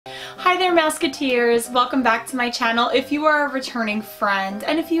Hi there, Mouseketeers! Welcome back to my channel if you are a returning friend.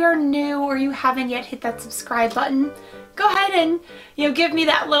 And if you are new or you haven't yet hit that subscribe button, go ahead and give me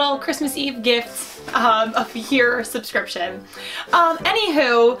that little Christmas Eve gift of your subscription.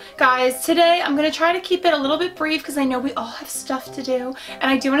 Anywho, guys, today I'm going to try to keep it a little bit brief because I know we all have stuff to do.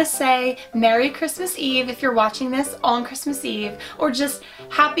 And I do want to say Merry Christmas Eve if you're watching this on Christmas Eve, or just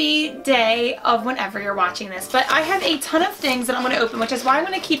happy day of whenever you're watching this. But I have a ton of things that I'm going to open, which is why I'm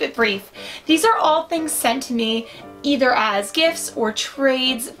going to keep it brief. These are all things sent to me either as gifts or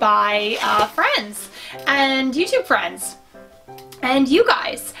trades by friends and YouTube friends and you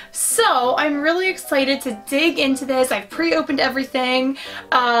guys. So I'm really excited to dig into this. I've pre-opened everything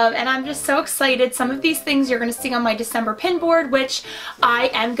and I'm just so excited. Some of these things you're going to see on my December pin board, which I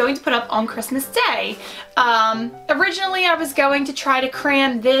am going to put up on Christmas Day. Originally I was going to try to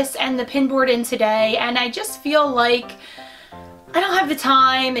cram this and the pin board in today, and I just feel like I don't have the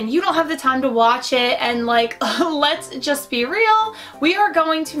time and you don't have the time to watch it, and like, let's just be real. We are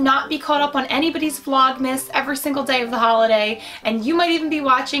going to not be caught up on anybody's Vlogmas every single day of the holiday, and you might even be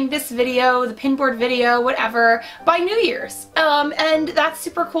watching this video, the pinboard video, whatever, by New Year's. And that's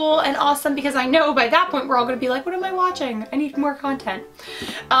super cool and awesome because I know by that point we're all going to be like, what am I watching? I need more content.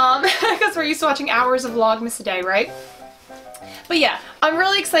 Because we're used to watching hours of Vlogmas a day, right? But yeah, I'm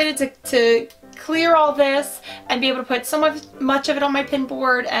really excited to clear all this and be able to put so much of it on my pin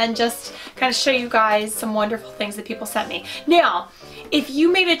board and just kind of show you guys some wonderful things that people sent me. Now, if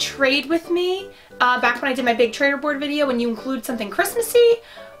you made a trade with me back when I did my big trader board video and you include something Christmassy,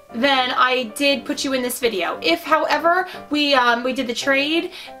 then I did put you in this video. If, however, we did the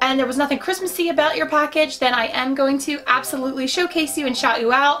trade and there was nothing Christmassy about your package, then I am going to absolutely showcase you and shout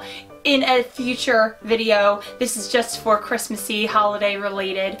you out in a future video. This is just for Christmassy, holiday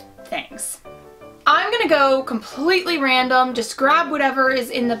related things. I'm gonna go completely random, just grab whatever is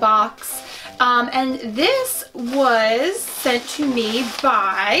in the box. And this was sent to me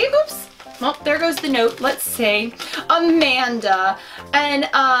by, oops, well, there goes the note, let's see, Amanda. And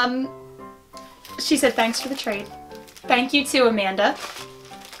she said thanks for the trade. Thank you too, Amanda.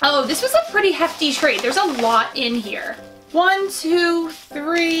 Oh, this was a pretty hefty trade. There's a lot in here. 1, 2,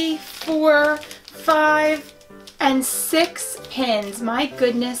 3, 4, 5, and 6 pins. My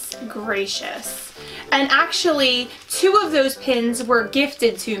goodness gracious. And actually, 2 of those pins were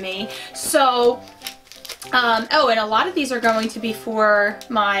gifted to me. So, oh, and a lot of these are going to be for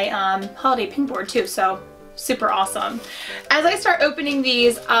my holiday pin board too. So, super awesome. As I start opening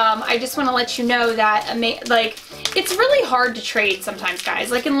these, I just want to let you know that, like, it's really hard to trade sometimes,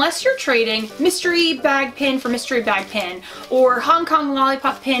 guys. Like, unless you're trading mystery bag pin for mystery bag pin, or Hong Kong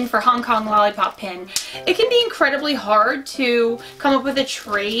lollipop pin for Hong Kong lollipop pin, it can be incredibly hard to come up with a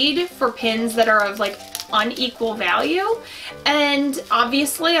trade for pins that are of, like, unequal value. And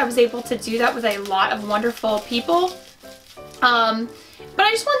obviously, I was able to do that with a lot of wonderful people. But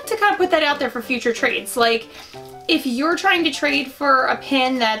I just wanted to kind of put that out there for future trades. Like, if you're trying to trade for a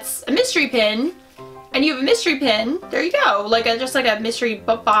pin that's a mystery pin, and you have a mystery pin, there you go. Like just like a mystery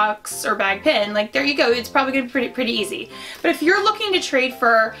box or bag pin, like there you go. It's probably gonna be pretty easy. But if you're looking to trade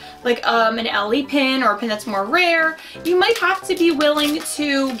for like an LE pin or a pin that's more rare, you might have to be willing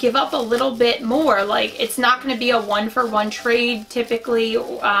to give up a little bit more. Like, it's not gonna be a 1-for-1 trade typically.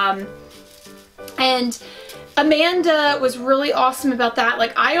 And Amanda was really awesome about that.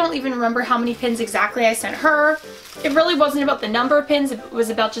 Like, I don't even remember how many pins exactly I sent her. It really wasn't about the number of pins, it was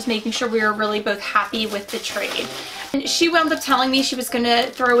about just making sure we were really both happy with the trade. And she wound up telling me she was going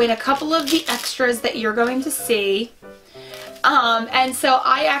to throw in a couple of the extras that you're going to see. And so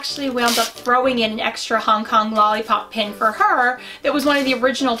I actually wound up throwing in an extra Hong Kong lollipop pin for her that was one of the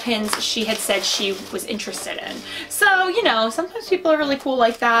original pins she had said she was interested in. So, you know, sometimes people are really cool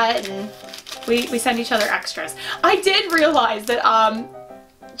like that, and we send each other extras. I did realize that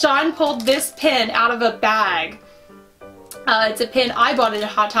John pulled this pin out of a bag. It's a pin I bought at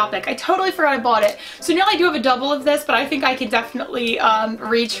Hot Topic. I totally forgot I bought it. So now I do have a double of this, but I think I can definitely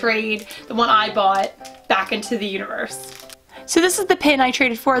retrade the one I bought back into the universe. So this is the pin I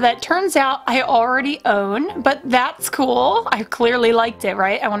traded for that turns out I already own, but that's cool. I clearly liked it,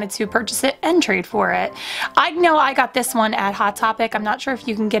 right? I wanted to purchase it and trade for it. I know I got this one at Hot Topic. I'm not sure if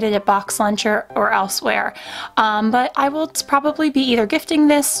you can get it at Box Lunch or elsewhere, but I will probably be either gifting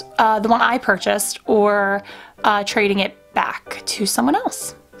this, the one I purchased, or trading it back to someone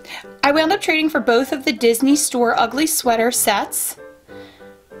else. I wound up trading for both of the Disney Store Ugly Sweater sets.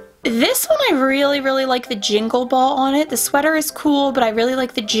 This one I really like the Jingle Ball on it. The sweater is cool, but I really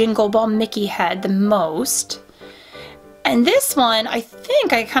like the Jingle Ball Mickey head the most. And this one, I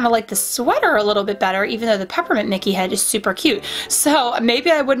think I kind of like the sweater a little bit better, even though the peppermint Mickey head is super cute. So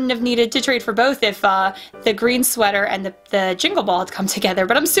maybe I wouldn't have needed to trade for both if the green sweater and the Jingle Ball had come together.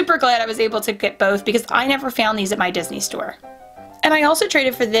 But I'm super glad I was able to get both because I never found these at my Disney store. And I also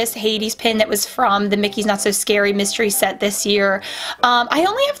traded for this Hades pin that was from the Mickey's Not So Scary mystery set this year. I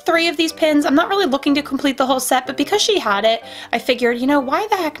only have 3 of these pins. I'm not really looking to complete the whole set, but because she had it, I figured, you know, why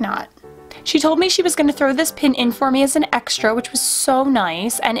the heck not? She told me she was going to throw this pin in for me as an extra, which was so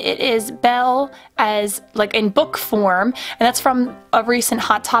nice, and it is Belle as like in book form, and that's from a recent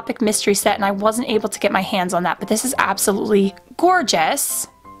Hot Topic mystery set, and I wasn't able to get my hands on that, but this is absolutely gorgeous.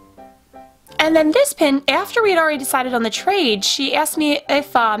 And then this pin, after we had already decided on the trade, she asked me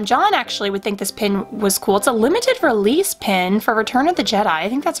if John actually would think this pin was cool. It's a limited release pin for Return of the Jedi. I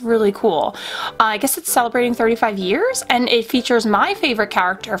think that's really cool. I guess it's celebrating 35 years, and it features my favorite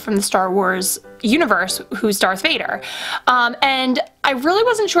character from the Star Wars universe, who's Darth Vader. And I really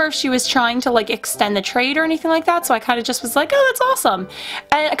wasn't sure if she was trying to like extend the trade or anything like that, so I kind of just was like, oh, that's awesome.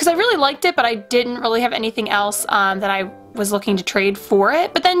 And because I really liked it, but I didn't really have anything else that I was looking to trade for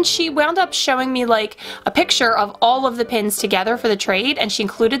it. But then she wound up showing me like a picture of all of the pins together for the trade, and she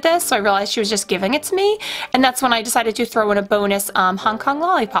included this, so I realized she was just giving it to me, and that's when I decided to throw in a bonus Hong Kong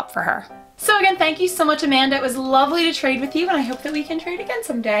lollipop for her. So again, thank you so much, Amanda. It was lovely to trade with you, and I hope that we can trade again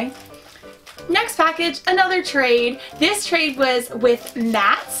someday. Next package, another trade. This trade was with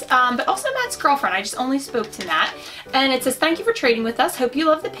Matt, but also Matt's girlfriend. I just only spoke to Matt. And it says, thank you for trading with us. Hope you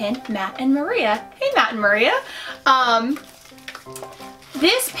love the pin, Matt and Maria. Hey, Matt and Maria.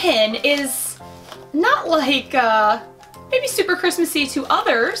 This pin is not like maybe super Christmassy to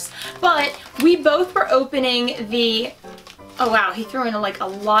others, but we both were opening the, oh wow, he threw in like a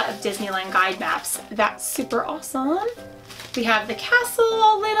lot of Disneyland guide maps. That's super awesome. We have the castle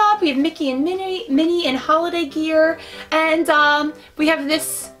all lit up, we have Mickey and Minnie in holiday gear, and we have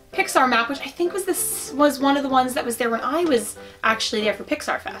this Pixar map, which I think was one of the ones that was there when I was actually there for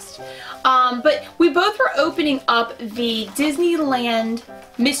Pixar Fest. But we both were opening up the Disneyland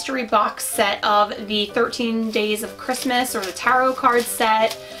mystery box set of the 13 Days of Christmas, or the tarot card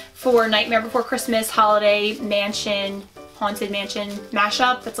set for Nightmare Before Christmas, Holiday Mansion, Haunted Mansion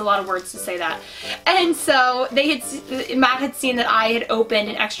mashup. That's a lot of words to say that. And so Matt had seen that I had opened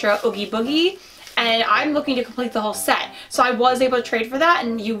an extra Oogie Boogie, and I'm looking to complete the whole set. So I was able to trade for that,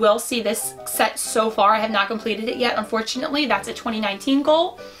 and you will see this set so far. I have not completed it yet, unfortunately. That's a 2019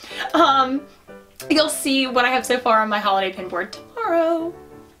 goal. You'll see what I have so far on my holiday pin board tomorrow.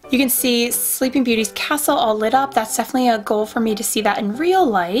 You can see Sleeping Beauty's castle all lit up. That's definitely a goal for me to see that in real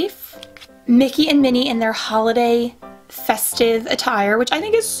life. Mickey and Minnie in their holiday festive attire, which I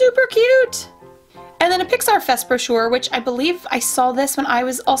think is super cute. And then a Pixar Fest brochure, which I believe I saw this when I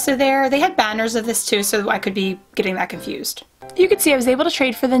was also there. They had banners of this too, so I could be getting that confused. You can see I was able to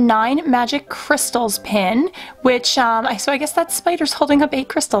trade for the 9 Magic Crystals pin, which, so I guess that spider's holding up 8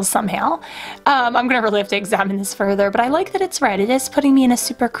 crystals somehow. I'm gonna really have to examine this further, but I like that it's red. It is putting me in a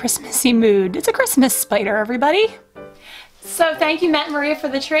super Christmassy mood. It's a Christmas spider, everybody. So thank you, Matt and Maria, for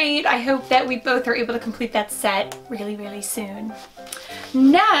the trade. I hope that we both are able to complete that set really, really soon.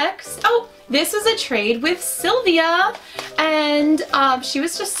 Next, oh, this was a trade with Sylvia, and she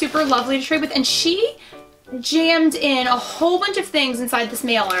was just super lovely to trade with, and she jammed in a whole bunch of things inside this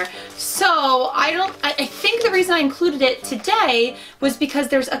mailer. So I think the reason I included it today was because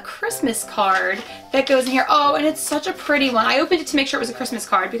there's a Christmas card that goes in here. Oh, and it's such a pretty one. I opened it to make sure it was a Christmas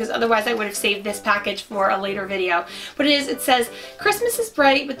card because otherwise I would have saved this package for a later video. But it says, Christmas is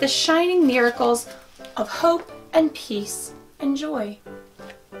bright with the shining miracles of hope and peace and joy.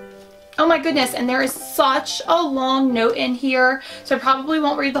 Oh my goodness, and there is such a long note in here, so I probably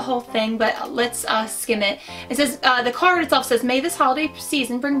won't read the whole thing, but let's skim it. It says, the card itself says, may this holiday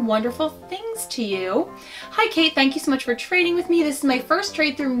season bring wonderful things to you. Hi Kate, thank you so much for trading with me. This is my first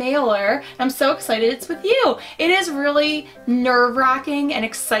trade through mailer. I'm so excited it's with you. It is really nerve-wracking and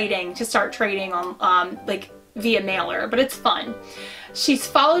exciting to start trading on like via mailer, but it's fun. She's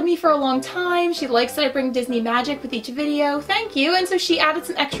followed me for a long time. She likes that I bring Disney magic with each video. Thank you. And so she added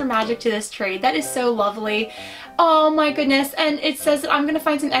some extra magic to this trade. That is so lovely. Oh my goodness. And it says that I'm going to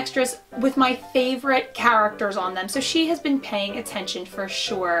find some extras with my favorite characters on them. So she has been paying attention for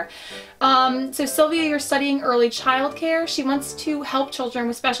sure. So Sylvia, you're studying early childcare. She wants to help children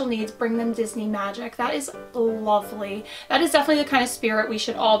with special needs, bring them Disney magic. That is lovely. That is definitely the kind of spirit we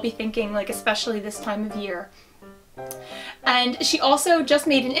should all be thinking, like especially this time of year. And she also just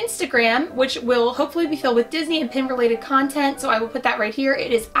made an Instagram, which will hopefully be filled with Disney and pin related content, so I will put that right here.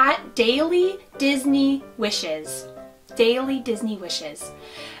 It is at Daily Disney Wishes. Daily Disney Wishes.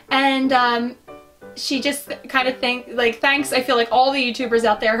 And she just kind of thanks, I feel like, all the YouTubers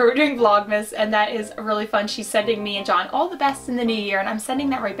out there who are doing Vlogmas, and that is really fun. She's sending me and John all the best in the new year, and I'm sending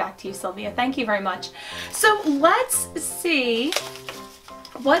that right back to you, Sylvia. Thank you very much. So let's see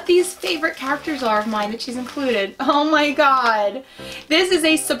what these favorite characters are of mine that she's included. Oh my god. This is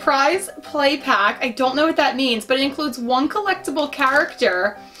a surprise play pack. I don't know what that means, but it includes one collectible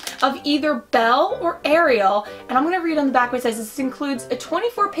character of either Belle or Ariel, and I'm going to read on the back what it says. This includes a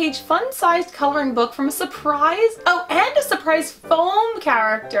 24-page fun-sized coloring book from a surprise, and a surprise foam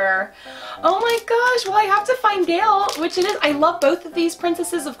character. Oh my gosh, well I have to find Gail, which it is. I love both of these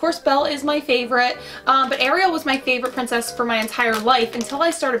princesses. Of course, Belle is my favorite, but Ariel was my favorite princess for my entire life until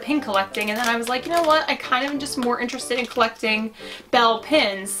I started pin collecting, and then I was like, you know what, I kind of am just more interested in collecting Belle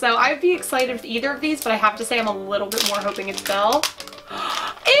pins. So I'd be excited with either of these, but I have to say I'm a little bit more hoping it's Belle.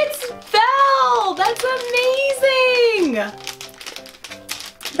 It's Belle! That's amazing!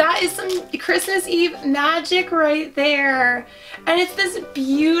 That is some Christmas Eve magic right there. And it's this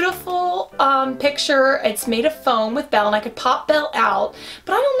beautiful picture. It's made of foam with Belle, and I could pop Belle out.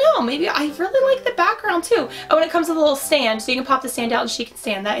 But I don't know, maybe I really like the background too. Oh, and it comes with a little stand, so you can pop the stand out and she can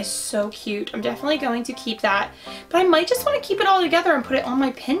stand. That is so cute. I'm definitely going to keep that. But I might just want to keep it all together and put it on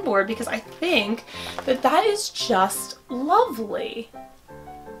my pin board because I think that that is just lovely.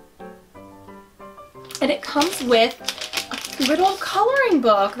 And it comes with a little coloring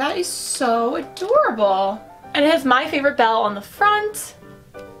book. That is so adorable. And it has my favorite Belle on the front.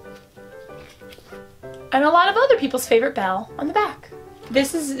 And a lot of other people's favorite Belle on the back.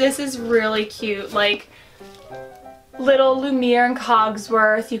 This is really cute. Like little Lumiere and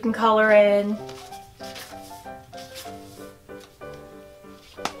Cogsworth you can color in.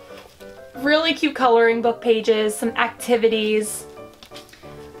 Really cute coloring book pages, some activities.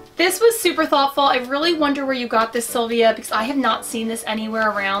 This was super thoughtful. I really wonder where you got this, Sylvia, because I have not seen this anywhere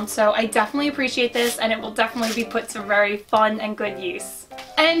around, so I definitely appreciate this, and it will definitely be put to very fun and good use.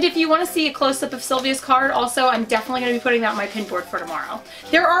 And if you want to see a close-up of Sylvia's card, also, I'm definitely going to be putting that on my pin board for tomorrow.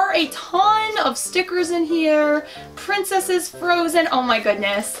 There are a ton of stickers in here. Princesses Frozen. Oh my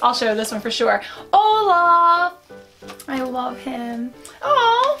goodness. I'll show this one for sure. Olaf. I love him.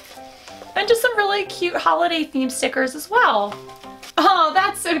 Oh, and just some really cute holiday themed stickers as well. Oh,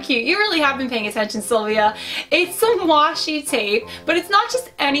 that's so cute. You really have been paying attention, Sylvia. It's some washi tape, but it's not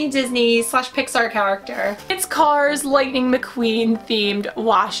just any Disney/Pixar character. It's Cars Lightning McQueen themed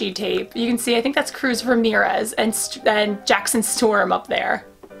washi tape. You can see, I think that's Cruz Ramirez and Jackson Storm up there.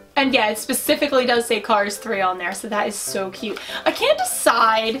 And yeah, it specifically does say Cars 3 on there, so that is so cute. I can't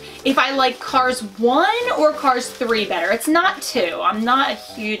decide if I like Cars 1 or Cars 3 better. It's not 2. I'm not a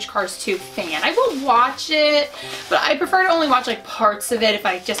huge Cars 2 fan. I will watch it, but I prefer to only watch like parts of it if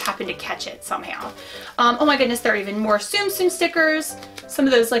I just happen to catch it somehow. Oh my goodness, there are even more Tsum Tsum stickers. Some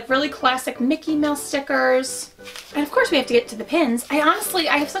of those like really classic Mickey Mouse stickers. And of course we have to get to the pins. I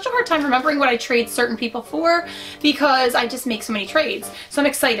have such a hard time remembering what I trade certain people for because I just make so many trades. So I'm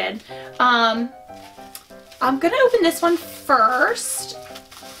excited. I'm gonna open this one first.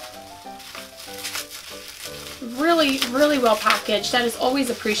 Really, really well packaged. That is always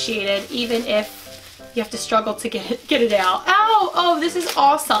appreciated, even if you have to struggle to get it out. Ow! Oh, this is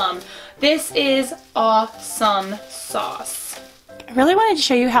awesome. This is awesome sauce. I really wanted to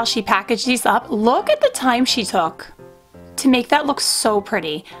show you how she packaged these up. Look at the time she took to make that look so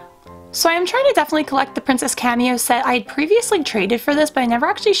pretty. So I am trying to definitely collect the Princess Cameo set. I had previously traded for this, but I never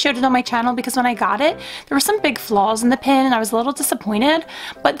actually showed it on my channel because when I got it, there were some big flaws in the pin and I was a little disappointed.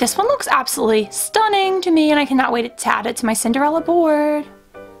 But this one looks absolutely stunning to me and I cannot wait to add it to my Cinderella board.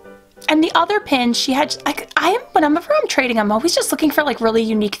 And the other pins she had, whenever I'm trading, I'm always just looking for like really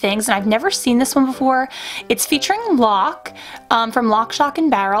unique things, and I've never seen this one before. It's featuring Locke from Lock, Shock, and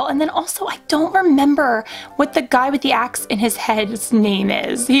Barrel, and then also I don't remember what the guy with the axe in his head's name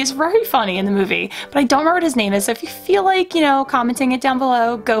is. He's very funny in the movie, but I don't remember what his name is, so if you feel like, you know, commenting it down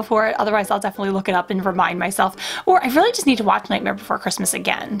below, go for it. Otherwise, I'll definitely look it up and remind myself. Or I really just need to watch Nightmare Before Christmas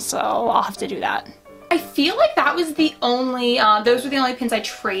again, so I'll have to do that. I feel like that was the only, those were the only pins I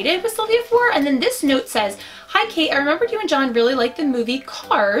traded with Sylvia for. And then this note says, "Hi Kate, I remembered you and John really liked the movie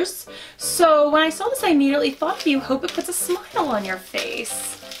Cars. So when I saw this, I immediately thought of you. Hope it puts a smile on your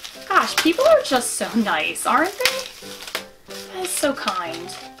face." Gosh, people are just so nice, aren't they? That is so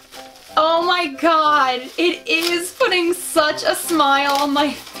kind. Oh my god, it is putting such a smile on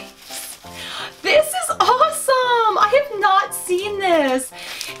my face. This is awesome! I have not seen this.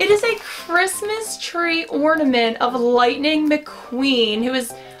 It is a Christmas tree ornament of Lightning McQueen, who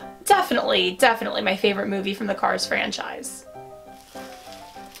is definitely my favorite movie from the Cars franchise.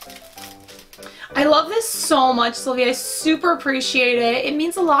 I love this so much, Sylvia. I super appreciate it. It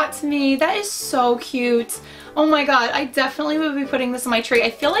means a lot to me. That is so cute. Oh my god, I definitely will be putting this on my tree.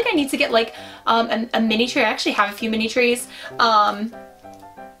 I feel like I need to get like a mini tree. I actually have a few mini trees.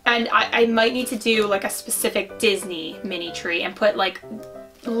 And I might need to do like a specific Disney mini tree and put like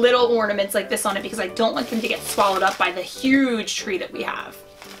little ornaments like this on it because I don't want them to get swallowed up by the huge tree that we have.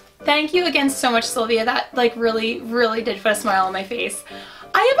 Thank you again so much, Sylvia. That like really, really did put a smile on my face.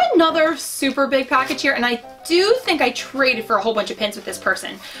 I have another super big package here, and I do think I traded for a whole bunch of pins with this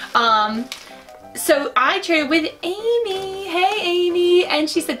person. So I traded with Amy. Hey Amy, and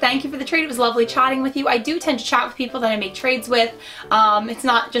she said thank you for the trade. It was lovely chatting with you. I do tend to chat with people that I make trades with. It's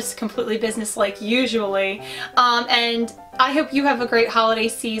not just completely business like usually. And I hope you have a great holiday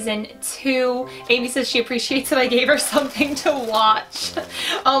season too. Amy says she appreciates that I gave her something to watch.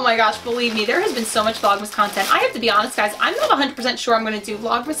 Oh my gosh, believe me, there has been so much Vlogmas content. I have to be honest guys, I'm not 100% sure I'm going to do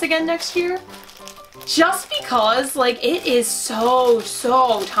Vlogmas again next year. Just because, like, it is so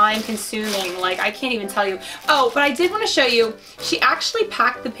time consuming. Like, I can't even tell you. Oh, but I did want to show you, she actually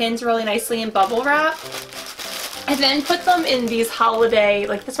packed the pins really nicely in bubble wrap. And then put them in these holiday,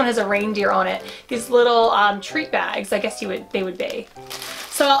 like this one has a reindeer on it, these little treat bags, I guess they would be.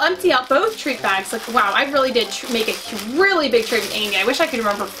 So I'll empty out both treat bags. Like, wow, I really did make a really big trade with Amy. I wish I could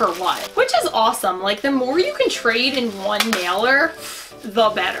remember for what. Which is awesome. Like, the more you can trade in one mailer, the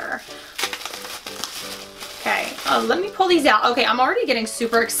better. Okay, let me pull these out. Okay, I'm already getting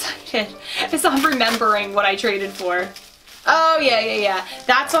super excited as I'm remembering what I traded for. Oh, yeah.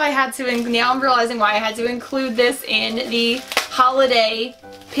 That's why I had to, now I'm realizing why I had to include this in the holiday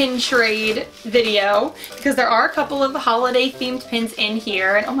pin trade video, because there are a couple of holiday themed pins in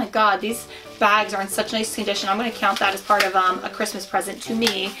here, and oh my god, these bags are in such nice condition. I'm going to count that as part of a Christmas present to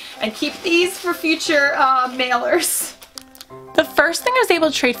me and keep these for future mailers. The first thing I was able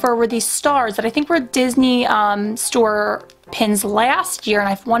to trade for were these stars that I think were Disney store pins last year, and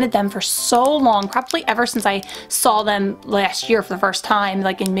I've wanted them for so long, probably ever since I saw them last year for the first time,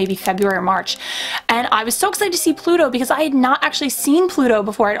 like in maybe February or March. And I was so excited to see Pluto because I had not actually seen Pluto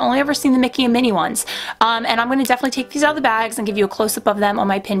before. I'd only ever seen the Mickey and Minnie ones. And I'm going to definitely take these out of the bags and give you a close-up of them on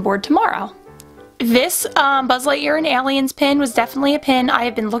my pin board tomorrow. This Buzz Lightyear and Aliens pin was definitely a pin I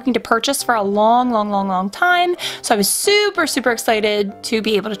have been looking to purchase for a long time, so I was super excited to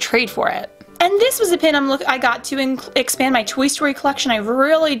be able to trade for it. And this was a pin I got to expand my Toy Story collection. I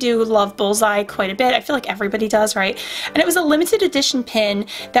really do love Bullseye quite a bit. I feel like everybody does, right? And it was a limited edition pin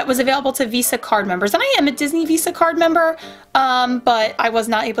that was available to Visa card members. And I am a Disney Visa card member, but I was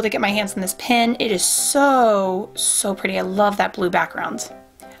not able to get my hands on this pin. It is so pretty. I love that blue background.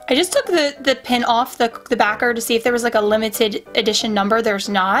 I just took the pin off the backer to see if there was like a limited edition number. There's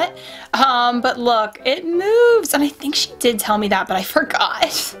not. But look, it moves. And I think she did tell me that, but I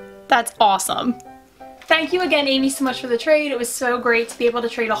forgot. That's awesome. Thank you again, Amy, so much for the trade. It was so great to be able to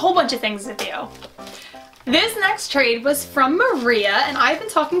trade a whole bunch of things with you. This next trade was from Maria, and I've been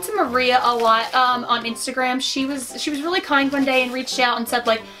talking to Maria a lot on Instagram. She was really kind one day and reached out and said,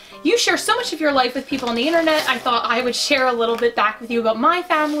 like, you share so much of your life with people on the internet. I thought I would share a little bit back with you about my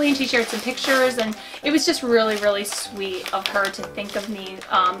family, and she shared some pictures, and it was just really sweet of her to think of me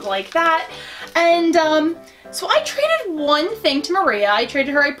like that. And so I traded one thing to Maria. I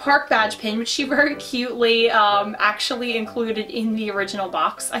traded her a park badge pin, which she very cutely actually included in the original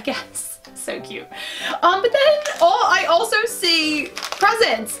box, I guess. So cute. But then I also see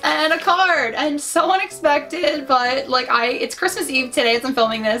presents and a card, and so unexpected, but like it's Christmas Eve today as I'm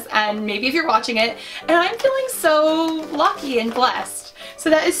filming this, and maybe if you're watching it, and I'm feeling so lucky and blessed. So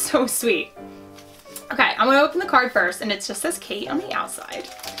that is so sweet. Okay, I'm gonna open the card first, and it just says Kate on the outside.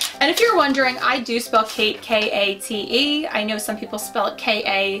 And if you're wondering, I do spell Kate K-A-T-E. I know some people spell it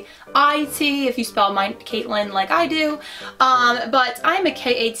K-A-I-T if you spell mine Caitlin like I do. But I'm a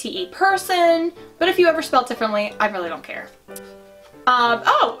K-A-T-E person. But if you ever spell it differently, I really don't care.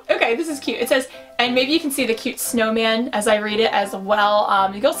 Oh, okay, this is cute. It says, and maybe you can see the cute snowman as I read it as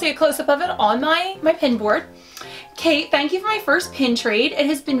well. You'll see a close-up of it on my pin board. Kate, thank you for my first pin trade. It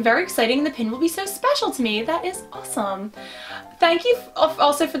has been very exciting. The pin will be so special to me. That is awesome. Thank you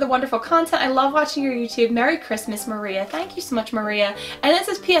also for the wonderful content. I love watching your YouTube. Merry Christmas, Maria. Thank you so much, Maria. And it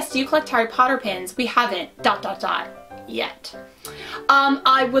says, P.S. Do you collect Harry Potter pins? We haven't, ... yet.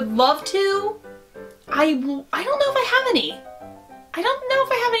 I would love to. I don't know if I have any. I don't know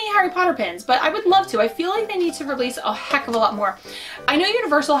if I have any Harry Potter pins, but I would love to. I feel like they need to release a heck of a lot more. I know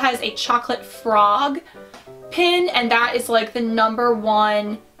Universal has a chocolate frog pin, and that is like the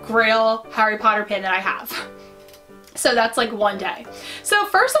 #1 Grail Harry Potter pin that I have. So that's like one day. So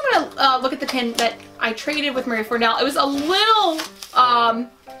first I'm gonna look at the pin that I traded with Maria for. Now it was a little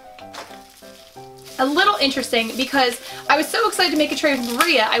a little interesting because I was so excited to make a trade with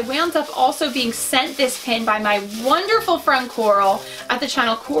Maria. I wound up also being sent this pin by my wonderful friend Coral at the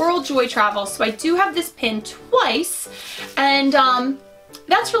channel Coral Joy Travel. So I do have this pin twice, and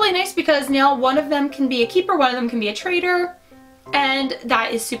that's really nice because now one of them can be a keeper, one of them can be a trader, and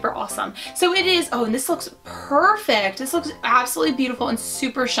that is super awesome. So it is, oh, and this looks perfect. This looks absolutely beautiful and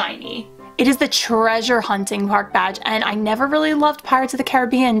super shiny. It is the Treasure Hunting Park badge, and I never really loved Pirates of the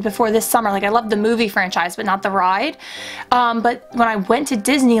Caribbean before this summer. Like, I loved the movie franchise, but not the ride. But when I went to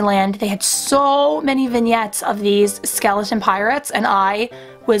Disneyland, they had so many vignettes of these skeleton pirates, and I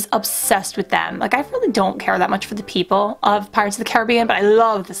was obsessed with them. Like, I really don't care that much for the people of Pirates of the Caribbean, but I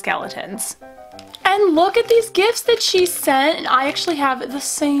love the skeletons. And look at these gifts that she sent, and I actually have the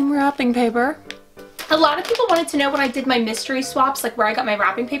same wrapping paper. A lot of people wanted to know when I did my mystery swaps, like where I got my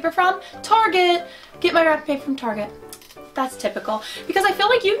wrapping paper from. Target! Get my wrapping paper from Target. That's typical. Because I feel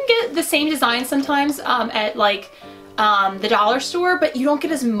like you can get the same design sometimes at like the dollar store, but you don't get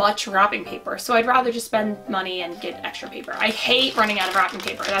as much wrapping paper. So I'd rather just spend money and get extra paper. I hate running out of wrapping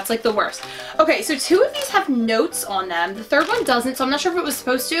paper. That's like the worst. Okay, so 2 of these have notes on them. The 3rd one doesn't, so I'm not sure if it was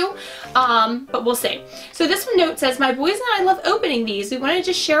supposed to, but we'll see. So this one note says, "My boys and I love opening these. We wanted to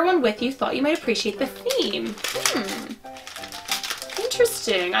just share one with you. Thought you might appreciate the theme."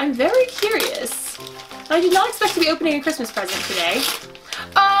 Interesting. I'm very curious. I did not expect to be opening a Christmas present today.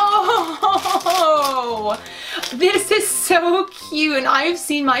 Oh, this is so cute, and I have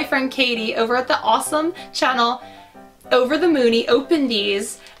seen my friend Katie over at the awesome channel Over the Mooney open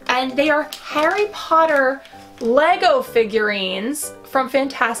these, and they are Harry Potter Lego figurines from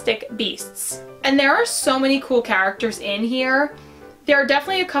Fantastic Beasts. And there are so many cool characters in here. There are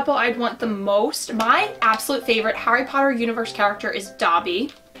definitely a couple I'd want the most. My absolute favorite Harry Potter universe character is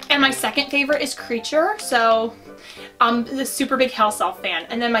Dobby, and my second favorite is Creature, so I'm the super big House Elf fan.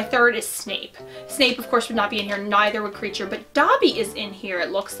 And then my 3rd is Snape. Snape, of course, would not be in here, neither would Creature, but Dobby is in here,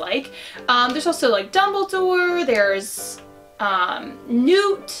 it looks like. There's also like Dumbledore, there's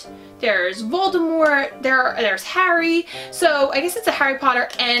Newt, there's Voldemort, there's Harry. So I guess it's a Harry Potter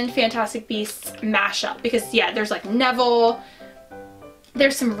and Fantastic Beasts mashup because, yeah, there's like Neville.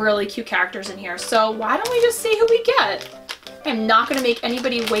 There's some really cute characters in here. So why don't we just see who we get? I'm not gonna make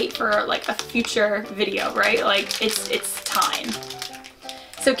anybody wait for like a future video, right? Like it's time.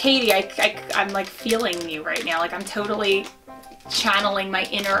 So Katie, I'm like feeling you right now. Like I'm totally channeling my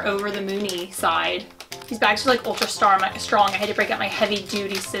inner Over the Mooney side. These bags are like ultra strong. I had to break out my heavy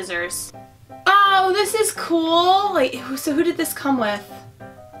duty scissors. Oh, this is cool. Like, so who did this come with?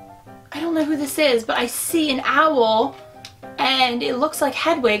 I don't know who this is, but I see an owl and it looks like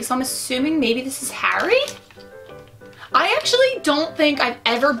Hedwig, so I'm assuming maybe this is Harry? I actually don't think I've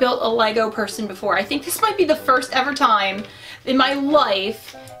ever built a Lego person before. I think this might be the first ever time in my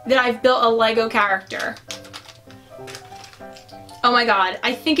life that I've built a Lego character. Oh my god,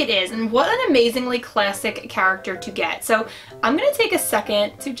 I think it is. And what an amazingly classic character to get. So I'm going to take a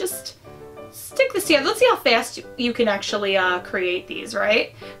second to just stick this together. Let's see how fast you can actually create these,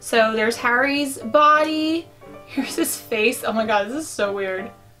 right? So there's Harry's body. Here's his face. Oh my god, this is so weird.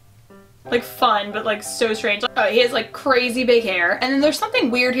 Like fun, but like so strange. Oh, he has like crazy big hair. And then there's something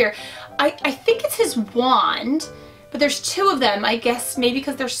weird here. I think it's his wand, but there's 2 of them. I guess maybe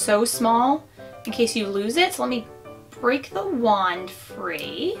because they're so small in case you lose it. So let me break the wand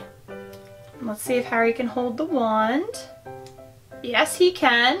free. And let's see if Harry can hold the wand. Yes, he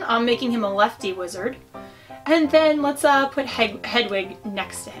can. I'm making him a lefty wizard. And then let's put Hedwig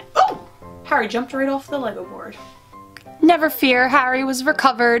next to him. Oh! Harry jumped right off the Lego board. Never fear, Harry was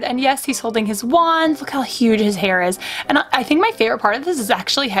recovered, and yes, he's holding his wand. Look how huge his hair is. And I think my favorite part of this is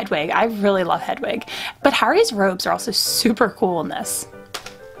actually Hedwig. I really love Hedwig. But Harry's robes are also super cool in this.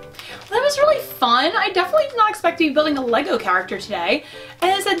 Well, that was really fun. I definitely did not expect to be building a Lego character today.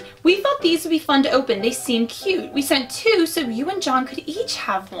 And I said, we thought these would be fun to open. They seem cute. We sent 2 so you and John could each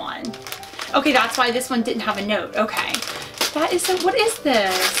have one. Okay, that's why this one didn't have a note. Okay. That is so, what is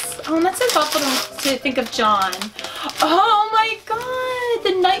this? Oh, and that's so thoughtful to think of John. Oh my god!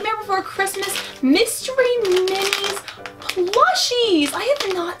 The Nightmare Before Christmas Mystery Minis plushies! I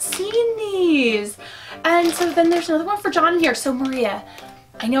have not seen these. And so then there's another one for John in here. So Maria,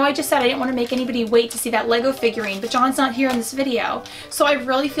 I know I just said I didn't want to make anybody wait to see that Lego figurine, but John's not here in this video. So I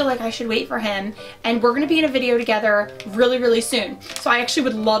really feel like I should wait for him, and we're going to be in a video together really, really soon. So I actually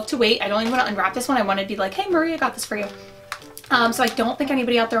would love to wait. I don't even want to unwrap this one. I want to be like, hey Maria, I got this for you. So I don't think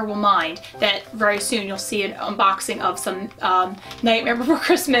anybody out there will mind that very soon you'll see an unboxing of some Nightmare Before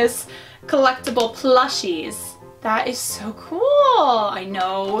Christmas collectible plushies. That is so cool. I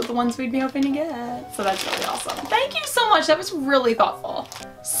know the ones we'd be hoping to get. So that's really awesome. Thank you so much. That was really thoughtful.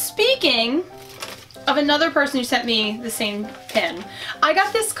 Speaking of another person who sent me the same pin. I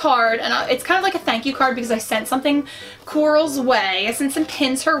got this card, and it's kind of like a thank you card because I sent something Coral's way. I sent some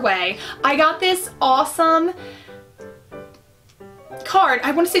pins her way. I got this awesome card.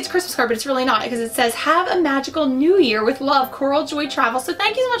 I want to say it's a Christmas card, but it's really not, because it says, "Have a magical new year with love, Coral Joy Travel." So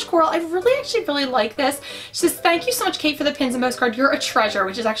thank you so much, Coral. I actually really like this. She says, "Thank you so much, Kate, for the pins and postcard. You're a treasure,"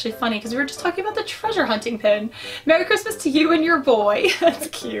 which is actually funny because we were just talking about the treasure hunting pin. "Merry Christmas to you and your boy." That's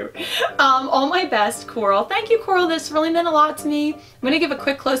cute. All my best, Coral. Thank you, Coral. This really meant a lot to me. I'm going to give a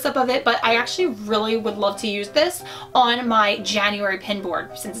quick close-up of it, but I actually really would love to use this on my January pin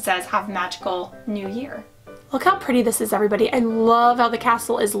board since it says, "Have a magical new year." Look how pretty this is, everybody. I love how the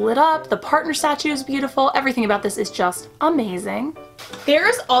castle is lit up. The partner statue is beautiful. Everything about this is just amazing.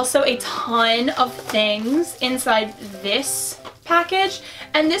 There's also a ton of things inside this package,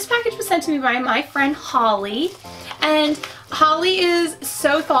 and this package was sent to me by my friend Holly, and Holly is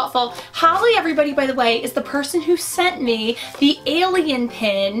so thoughtful. Holly, everybody, by the way, is the person who sent me the alien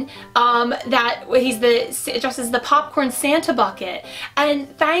pin that he's dressed as the popcorn Santa bucket.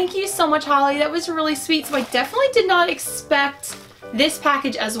 And thank you so much, Holly. That was really sweet. So I definitely did not expect this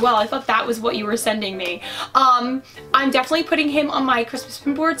package as well. I thought that was what you were sending me. I'm definitely putting him on my Christmas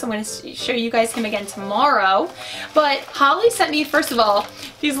pin board, so I'm going to show you guys him again tomorrow. But Holly sent me, first of all,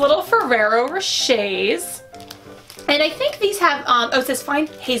 these little Ferrero Rochers. And I think these have, oh, it says fine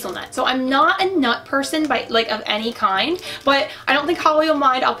hazelnut. So I'm not a nut person of any kind, but I don't think Holly will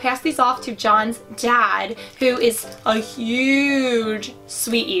mind. I'll pass these off to John's dad, who is a huge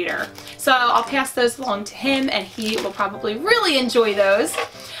sweet eater. So I'll pass those along to him, and he will probably really enjoy those.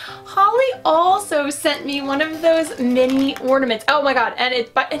 Holly also sent me one of those mini ornaments. Oh my god, and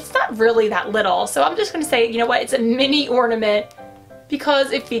it's not really that little. So I'm just going to say, you know what, it's a mini ornament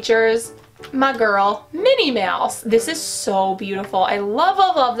because it features my girl, Minnie Mouse. This is so beautiful. I love,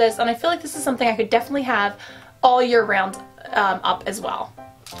 love, love this, and I feel like this is something I could definitely have all year round up as well.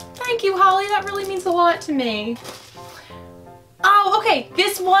 Thank you, Holly. That really means a lot to me. Oh, okay.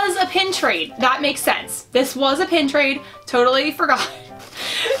 This was a pin trade. That makes sense. This was a pin trade. Totally forgot.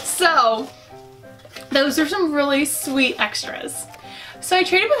 So, those are some really sweet extras. So I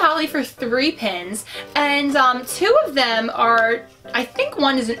traded with Holly for 3 pins, and 2 of them are, I think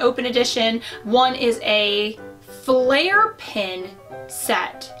one is an open edition, one is a flare pin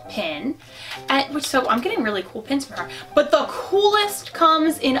set pin, so I'm getting really cool pins from her. But the coolest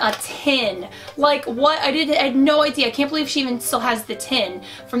comes in a tin. Like, what? I had no idea. I can't believe she even still has the tin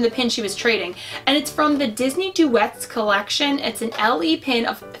from the pin she was trading. And it's from the Disney Duets collection. It's an LE pin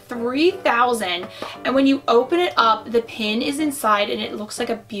of 3,000. And when you open it up, the pin is inside and it looks like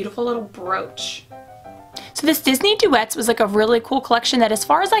a beautiful little brooch. So this Disney Duets was like a really cool collection that, as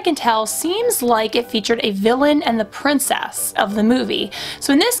far as I can tell, seems like it featured a villain and the princess of the movie.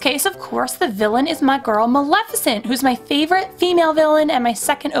 So in this case, of course, the villain is my girl Maleficent, who's my favorite female villain and my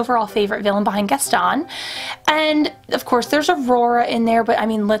second overall favorite villain behind Gaston. And of course there's Aurora in there, but I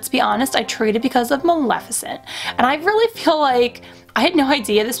mean, let's be honest, I traded because of Maleficent. And I really feel like I had no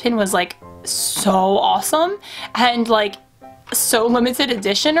idea this pin was like so awesome and like so limited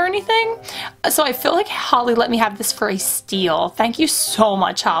edition or anything. So I feel like Holly let me have this for a steal. Thank you so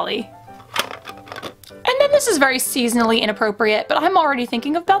much, Holly. And then this is very seasonally inappropriate, but I'm already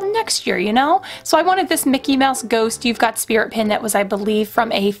thinking about next year, you know? So I wanted this Mickey Mouse Ghost You've Got Spirit pin that was, I believe,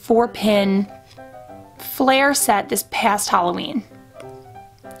 from a 4-pin flare set this past Halloween.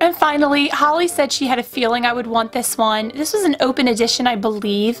 And finally, Holly said she had a feeling I would want this one. This was an open edition, I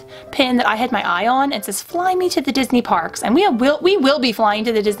believe, pin that I had my eye on. It says, "Fly me to the Disney parks." And we will be flying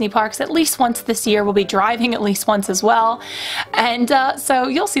to the Disney parks at least once this year. We'll be driving at least once as well. And so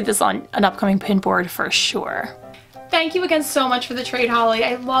you'll see this on an upcoming pin board for sure. Thank you again so much for the trade, Holly.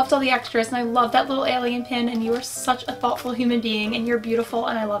 I loved all the extras, and I love that little alien pin, and you are such a thoughtful human being, and you're beautiful,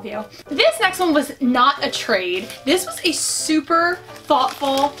 and I love you. This next one was not a trade. This was a super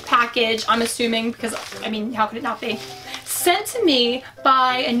thoughtful package, I'm assuming, because, I mean, how could it not be? Sent to me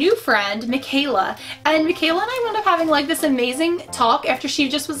by a new friend, Michaela. And Michaela and I wound up having like this amazing talk after she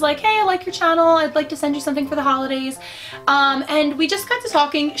just was like, "Hey, I like your channel. I'd like to send you something for the holidays." And we just got to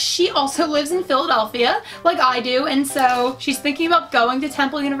talking. She also lives in Philadelphia, like I do. And so she's thinking about going to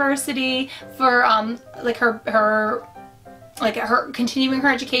Temple University for like her continuing her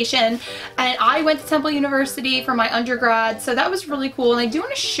education. And I went to Temple University for my undergrad. So that was really cool. And I do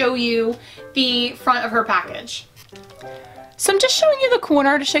want to show you the front of her package. So I'm just showing you the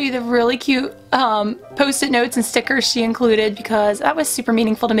corner to show you the really cute post-it notes and stickers she included because that was super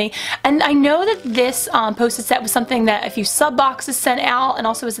meaningful to me. And I know that this post-it set was something that a few sub boxes sent out and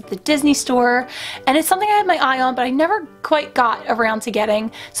also was at the Disney store. And it's something I had my eye on, but I never quite got around to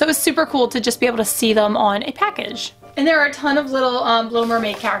getting. So it was super cool to just be able to see them on a package. And there are a ton of little Little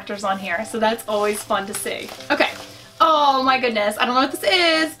Mermaid characters on here, so that's always fun to see. Okay. Oh my goodness, I don't know what this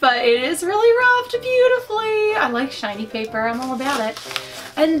is, but it is really wrapped beautifully. I like shiny paper, I'm all about it.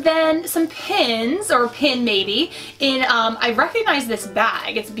 And then some pins, or pin maybe, in, I recognize this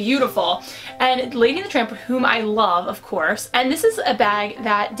bag, it's beautiful. And Lady and the Tramp, whom I love, of course. And this is a bag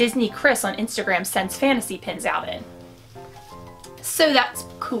that Disney Chris on Instagram sends fantasy pins out in. So that's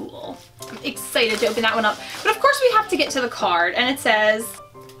cool. I'm excited to open that one up. But of course we have to get to the card, and it says,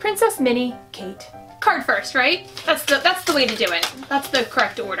 Princess Minnie, Kate. Card first, right? That's the way to do it. That's the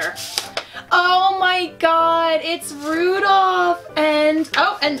correct order. Oh my god, it's Rudolph, and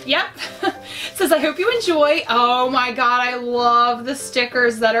yep, it says I hope you enjoy. Oh my god, I love the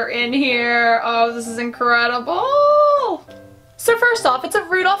stickers that are in here. Oh, this is incredible. So first off, it's a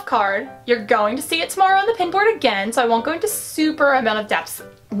Rudolph card. You're going to see it tomorrow on the pin board again, so I won't go into super amount of depth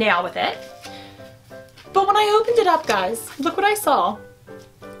now with it. But when I opened it up, guys, look what I saw.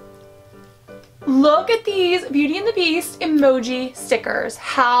 Look at these Beauty and the Beast emoji stickers.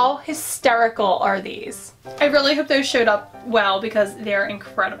 How hysterical are these? I really hope those showed up well because they're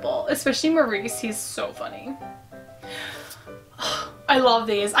incredible. Especially Maurice, he's so funny. I love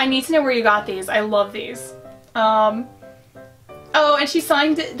these. I need to know where you got these. I love these. Oh, and she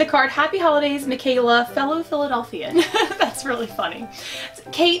signed the card, Happy Holidays, Michaela, fellow Philadelphian. That's really funny.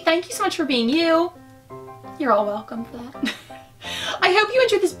 Kate, thank you so much for being you. You're all welcome for that. I hope you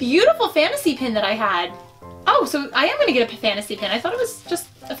enjoyed this beautiful fantasy pin that I had. Oh, so I am going to get a fantasy pin. I thought it was just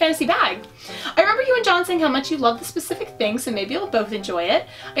a fantasy bag. I remember you and John saying how much you love the specific thing, so maybe you'll both enjoy it.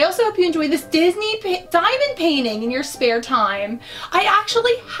 I also hope you enjoy this Disney diamond painting in your spare time. I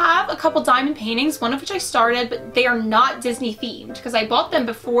actually have a couple diamond paintings, one of which I started, but they are not Disney themed because I bought them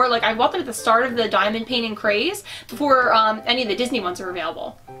before, like I bought them at the start of the diamond painting craze before any of the Disney ones were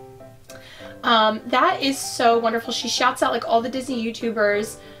available. That is so wonderful. She shouts out like all the Disney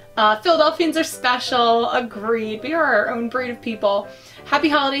YouTubers. Philadelphians are special. Agreed. We are our own breed of people. Happy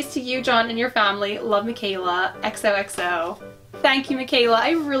holidays to you, John, and your family. Love, Michaela. XOXO. Thank you, Michaela.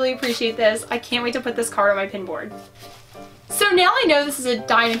 I really appreciate this. I can't wait to put this card on my pin board. So now I know this is a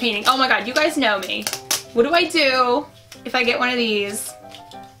diamond painting. Oh my god, you guys know me. What do I do if I get one of these?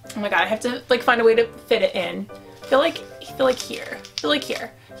 Oh my god, I have to like find a way to fit it in. Feel like here. Feel like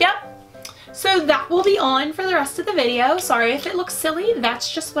here. Yep. So that will be on for the rest of the video. Sorry if it looks silly,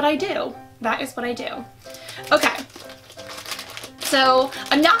 that's just what I do. That is what I do. Okay. So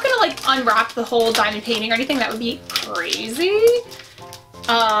I'm not gonna like unwrap the whole diamond painting or anything, that would be crazy.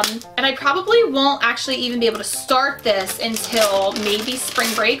 And I probably won't actually even be able to start this until maybe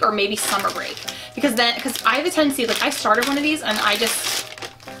spring break or maybe summer break. Because I have a tendency, like I started one of these and I just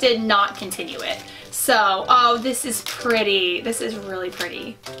did not continue it. So, oh, this is pretty. This is really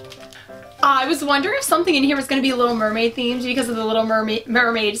pretty. I was wondering if something in here was going to be Little Mermaid themed because of the Little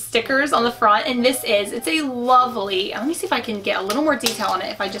Mermaid stickers on the front, and this is. It's a lovely, let me see if I can get a little more detail on it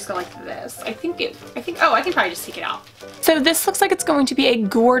if I just go like this. I think, oh, I can probably just take it out. So this looks like it's going to be a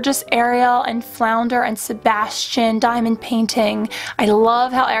gorgeous Ariel and Flounder and Sebastian diamond painting. I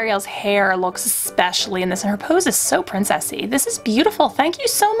love how Ariel's hair looks especially in this, and her pose is so princessy. This is beautiful. Thank you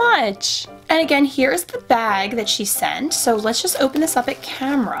so much. And again, here's the bag that she sent. So let's just open this up at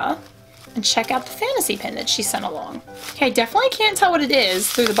camera and check out the fantasy pin that she sent along. Okay, definitely can't tell what it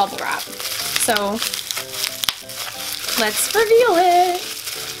is through the bubble wrap. So let's reveal it.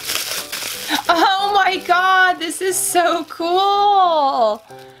 Oh my god, this is so cool.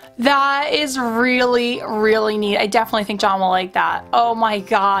 That is really, really neat. I definitely think John will like that. Oh my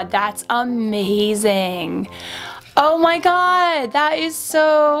god, that's amazing. Oh my god, that is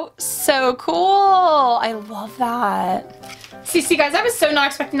so, so cool. I love that. See guys, I was so not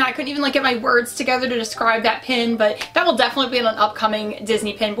expecting that. I couldn't even like get my words together to describe that pin, but that will definitely be on an upcoming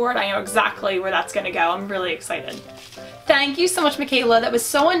Disney pin board. I know exactly where that's gonna go. I'm really excited. Thank you so much, Michaela. That was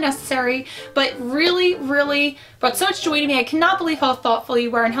so unnecessary, but really, really brought so much joy to me. I cannot believe how thoughtful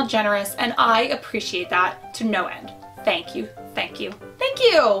you were and how generous, and I appreciate that to no end. Thank you, thank you, thank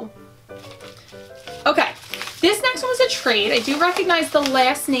you. Okay, this next one was a trade. I do recognize the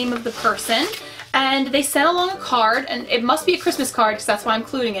last name of the person. And they sent along a card, and it must be a Christmas card because that's why I'm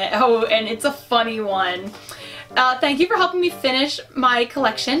including it. Oh, and it's a funny one. Thank you for helping me finish my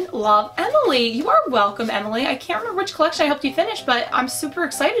collection. Love, Emily. You are welcome, Emily. I can't remember which collection I helped you finish, but I'm super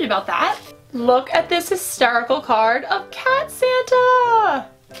excited about that. Look at this hysterical card of Cat Santa!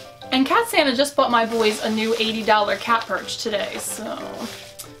 And Cat Santa just bought my boys a new $80 cat perch today, so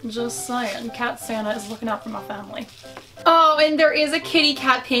just saying, Cat Santa is looking out for my family. Oh, and there is a kitty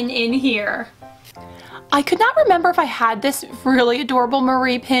cat pin in here. I could not remember if I had this really adorable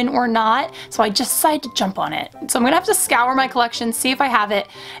Marie pin or not, so I just decided to jump on it. So I'm gonna have to scour my collection, see if I have it.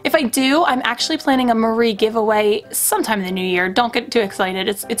 If I do, I'm actually planning a Marie giveaway sometime in the new year. Don't get too excited,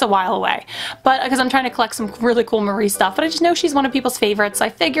 it's a while away. But because I'm trying to collect some really cool Marie stuff, but I just know she's one of people's favorites, so I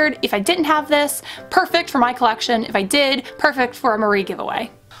figured if I didn't have this, perfect for my collection. If I did, perfect for a Marie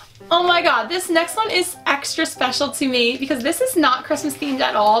giveaway. Oh my god, this next one is extra special to me because this is not Christmas themed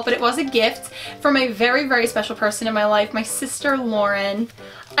at all, but it was a gift from a very, very special person in my life, my sister Lauren.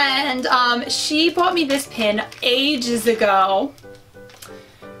 And she bought me this pin ages ago.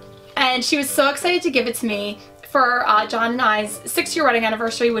 And she was so excited to give it to me for John and I's 6-year wedding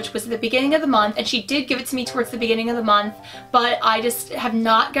anniversary, which was at the beginning of the month, and she did give it to me towards the beginning of the month, but I just have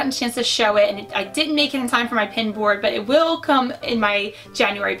not gotten a chance to show it, and I didn't make it in time for my pin board, but it will come in my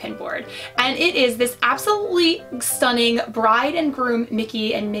January pin board. And it is this absolutely stunning bride and groom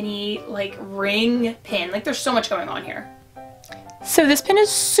Mickey and Minnie like ring pin. Like, there's so much going on here. So this pin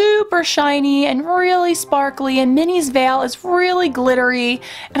is super shiny and really sparkly, and Minnie's veil is really glittery,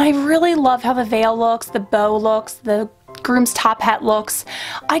 and I really love how the veil looks, the bow looks, the groom's top hat looks.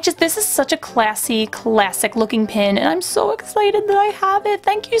 This is such a classy, classic looking pin, and I'm so excited that I have it.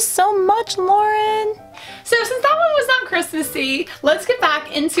 Thank you so much, Lauren. So since that one was not Christmassy, let's get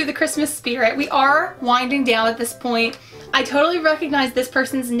back into the Christmas spirit. We are winding down at this point. I totally recognize this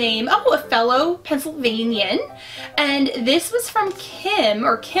person's name. Oh, a fellow Pennsylvanian. And this was from Kim,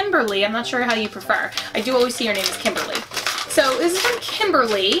 or Kimberly. I'm not sure how you prefer. I do always see your name as Kimberly. So this is from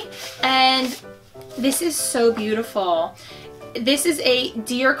Kimberly, and this is so beautiful. This is a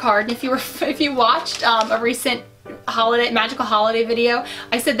deer card, and if you watched a recent magical holiday video,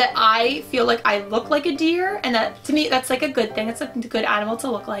 I said that I feel like I look like a deer, and that to me that's like a good thing. It's like a good animal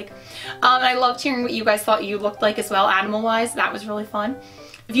to look like. And I loved hearing what you guys thought you looked like as well, animal wise. That was really fun.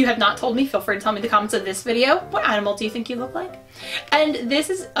 If you have not told me, feel free to tell me in the comments of this video, what animal do you think you look like? And this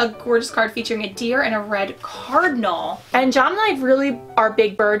is a gorgeous card featuring a deer and a red cardinal. And John and I really are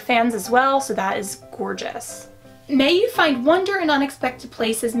big bird fans as well, so that is gorgeous. May you find wonder in unexpected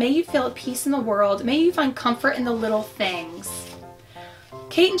places. May you feel at peace in the world. May you find comfort in the little things.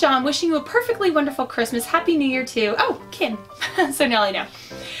 Kate and John wishing you a perfectly wonderful Christmas. Happy New Year too. Oh, Kim. So now I know.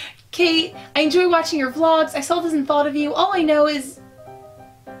 Kate, I enjoy watching your vlogs. I saw this and thought of you. All I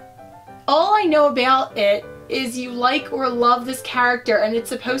know about it is you like or love this character, and it's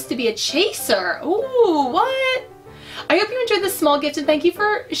supposed to be a chaser. Ooh, what? I hope you enjoyed this small gift, and thank you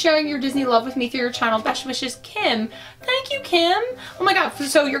for sharing your Disney love with me through your channel. Best wishes, Kim. Thank you, Kim. Oh my god,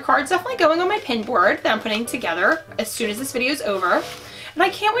 so your card's definitely going on my pin board that I'm putting together as soon as this video is over. And I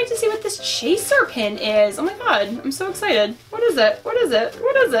can't wait to see what this chaser pin is. Oh my god, I'm so excited. What is it? What is it?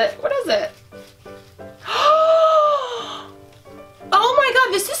 What is it? What is it? Oh my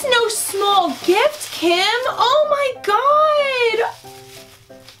god, this is no small gift, Kim. Oh my god.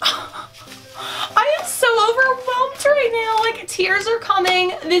 I am so overwhelmed right now. Like, tears are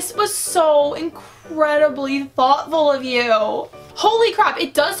coming. This was so incredibly thoughtful of you. Holy crap,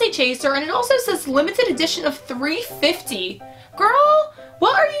 it does say chaser, and it also says limited edition of 350. Girl,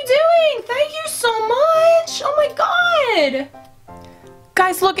 what are you doing? Thank you so much. Oh my god.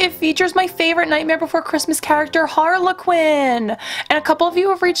 Guys, look, it features my favorite Nightmare Before Christmas character, Harlequin. And a couple of you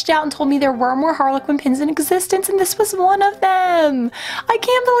have reached out and told me there were more Harlequin pins in existence, and this was one of them. I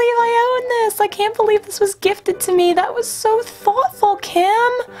can't believe I own this. I can't believe this was gifted to me. That was so thoughtful,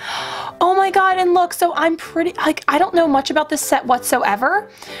 Kim. Oh my god, and look, so I'm pretty, like, I don't know much about this set whatsoever.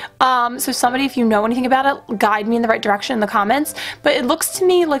 So somebody, if you know anything about it, guide me in the right direction in the comments. But it looks to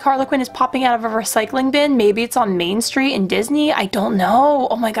me like Harlequin is popping out of a recycling bin. Maybe it's on Main Street in Disney. I don't know.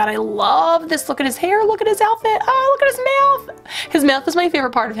 Oh my god, I love this. Look at his hair, look at his outfit. Oh, look at his mouth. His mouth is my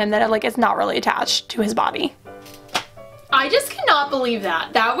favorite part of him that like it's not really attached to his body. I just cannot believe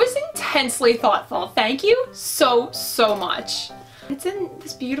that. That was intensely thoughtful. Thank you so much. It's in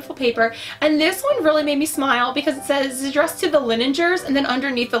this beautiful paper, and this one really made me smile because it says it's addressed to the Liningers, and then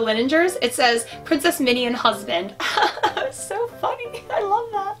underneath the Liningers it says Princess Minnie and husband. It's so funny. I love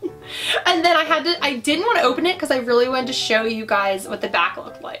that. And then I didn't want to open it because I really wanted to show you guys what the back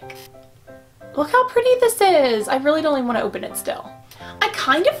looked like. Look how pretty this is. I really don't even want to open it still. I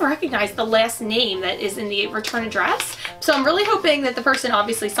kind of recognize the last name that is in the return address, so I'm really hoping that the person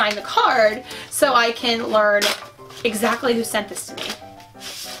obviously signed the card so I can learn exactly who sent this to me.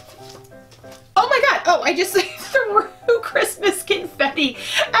 Oh my god! Oh, I just threw Christmas confetti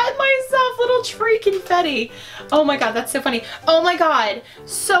at myself, little tree confetti. Oh my god, that's so funny. Oh my god.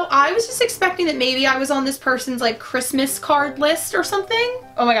 So I was just expecting that maybe I was on this person's like Christmas card list or something.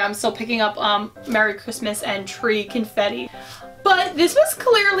 Oh my god, I'm still picking up Merry Christmas and tree confetti. But this was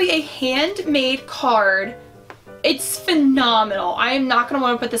clearly a handmade card. It's phenomenal. I am not going to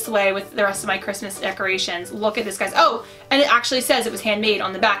want to put this away with the rest of my Christmas decorations. Look at this, guys. Oh, and it actually says it was handmade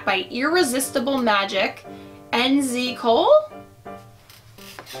on the back by Irresistible Magic, NZ Cole.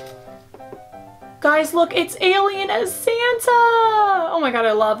 Guys, look, it's Alien as Santa. Oh my god,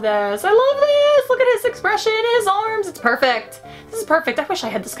 I love this. I love this. Look at his expression, his arms. It's perfect. This is perfect. I wish I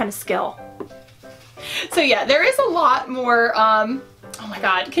had this kind of skill. So yeah, there is a lot more, oh my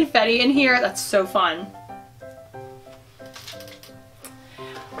god, confetti in here. That's so fun.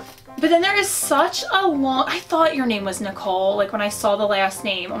 But then there is such a long, I thought your name was Nicole, like when I saw the last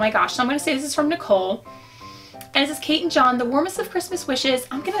name. Oh my gosh, so I'm going to say this is from Nicole. And it says, Kate and John, the warmest of Christmas wishes.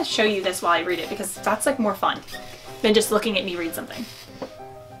 I'm going to show you this while I read it because that's like more fun than just looking at me read something.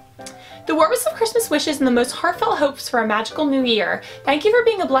 The warmest of Christmas wishes and the most heartfelt hopes for a magical new year. Thank you for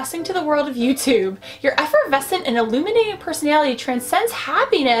being a blessing to the world of YouTube. Your effervescent and illuminating personality transcends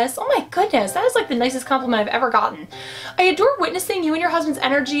happiness. Oh my goodness, that is like the nicest compliment I've ever gotten. I adore witnessing you and your husband's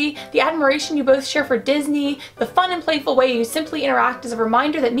energy, the admiration you both share for Disney, the fun and playful way you simply interact is a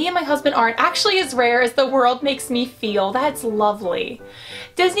reminder that me and my husband aren't actually as rare as the world makes me feel. That's lovely.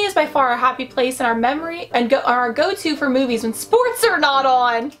 Disney is by far our happy place in our memory and our go-to for movies when sports are not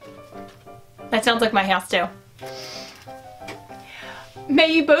on. That sounds like my house too.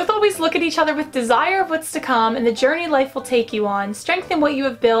 May you both always look at each other with desire of what's to come and the journey life will take you on. Strengthen what you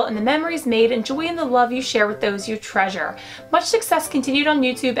have built and the memories made and joy in the love you share with those you treasure. Much success continued on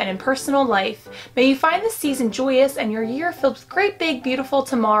YouTube and in personal life. May you find this season joyous and your year filled with great big beautiful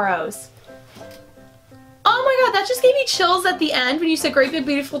tomorrows. Oh my god, that just gave me chills at the end when you said great big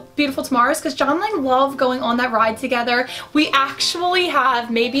beautiful tomorrows, because John and I love going on that ride together. We actually have,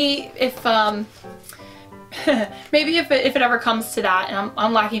 maybe if maybe if it ever comes to that and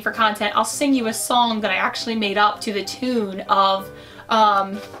I'm lacking for content, I'll sing you a song that I actually made up to the tune of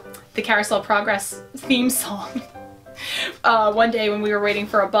the Carousel Progress theme song one day when we were waiting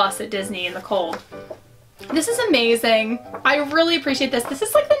for a bus at Disney in the cold. This is amazing. I really appreciate this. This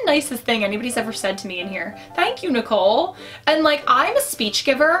is like the nicest thing anybody's ever said to me in here. Thank you, Nicole. And like, I'm a speech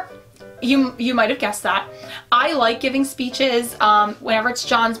giver. You might have guessed that. I like giving speeches whenever it's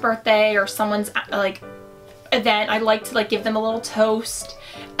John's birthday or someone's like event. I like to like give them a little toast.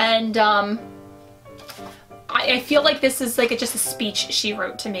 And I feel like this is like just a speech she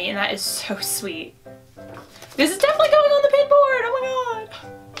wrote to me, and that is so sweet. This is definitely going on the pin board. Oh my god.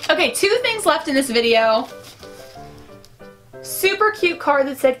 Okay, 2 things left in this video. Super cute card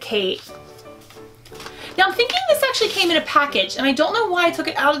that said Kate. Now I'm thinking this actually came in a package, and I don't know why I took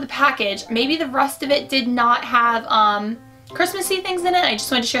it out of the package. Maybe the rest of it did not have Christmassy things in it. I just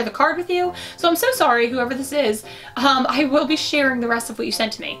wanted to share the card with you. So I'm so sorry, whoever this is. I will be sharing the rest of what you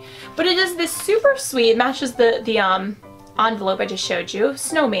sent to me. But it is this super sweet, it matches the envelope I just showed you.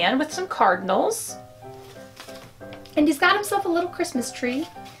 Snowman with some cardinals. And he's got himself a little Christmas tree.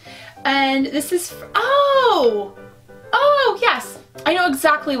 And this is, oh, yes. I know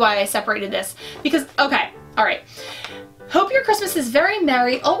exactly why I separated this. Because, okay, all right. Hope your Christmas is very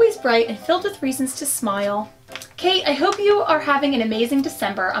merry, always bright, and filled with reasons to smile. Kate, I hope you are having an amazing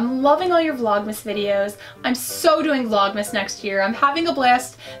December. I'm loving all your Vlogmas videos. I'm so doing Vlogmas next year. I'm having a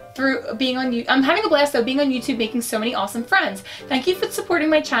blast being on YouTube, making so many awesome friends. Thank you for supporting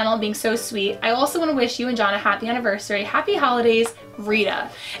my channel and being so sweet. I also want to wish you and John a happy anniversary, happy holidays, Rita.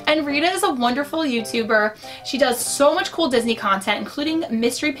 And Rita is a wonderful YouTuber. She does so much cool Disney content, including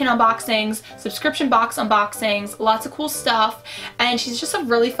mystery pin unboxings, subscription box unboxings, lots of cool stuff. And she's just a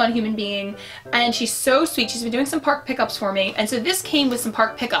really fun human being. And she's so sweet. She's been doing some park pickups for me. And so this came with some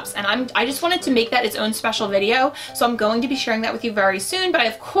park pickups. And I just wanted to make that its own special video. So I'm going to be sharing that with you very soon. But I,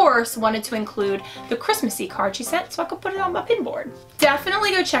 of course, wanted to include the Christmassy card she sent so I could put it on my pin board.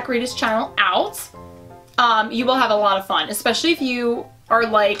 Definitely go check Rita's channel out. You will have a lot of fun, especially if you are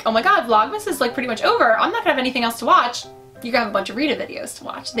like, oh my god, Vlogmas is like pretty much over. I'm not gonna have anything else to watch. You're gonna have a bunch of Rita videos to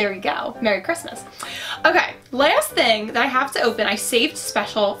watch. There you go. Merry Christmas. Okay, last thing that I have to open, I saved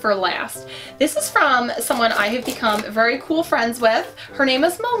special for last. This is from someone I have become very cool friends with. Her name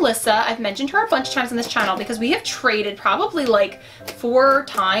is Melissa. I've mentioned her a bunch of times on this channel because we have traded probably like 4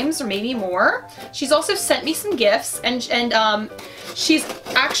 times or maybe more. She's also sent me some gifts, and she's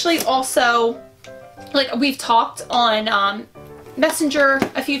actually also, like, we've talked on Messenger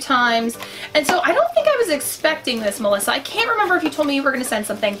a few times, and so I don't think I was expecting this, Melissa. I can't remember if you told me you were going to send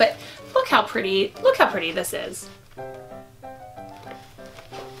something, but Look how pretty this is.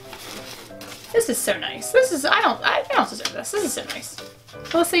 This is so nice. This is, I don't deserve this. This is so nice.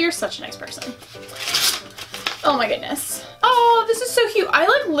 Melissa, you're such a nice person. Oh my goodness. Oh, this is so cute. I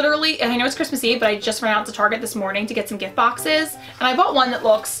like literally, and I know it's Christmas Eve, but I just ran out to Target this morning to get some gift boxes, and I bought one that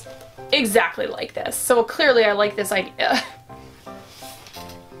looks exactly like this. So clearly I like this idea.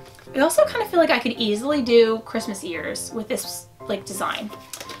 I also kind of feel like I could easily do Christmas ears with this like design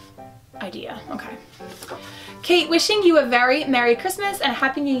idea. Okay. Kate, wishing you a very Merry Christmas and a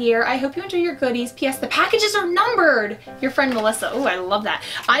Happy New Year. I hope you enjoy your goodies. P.S. The packages are numbered. Your friend Melissa. Oh, I love that.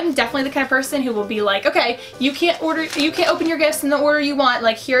 I'm definitely the kind of person who will be like, okay, you can't open your gifts in the order you want.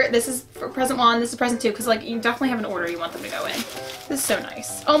 Like here, this is for present 1, this is present 2, because like you definitely have an order you want them to go in. This is so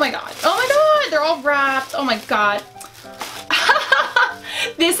nice. Oh my god. Oh my god. They're all wrapped. Oh my god.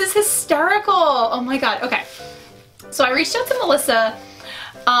 This is hysterical. Oh my god. Okay. So I reached out to Melissa.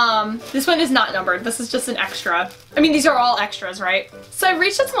 This one is not numbered. This is just an extra. I mean, these are all extras, right? So I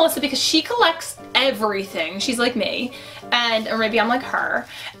reached out to Melissa because she collects everything. She's like me, or maybe I'm like her.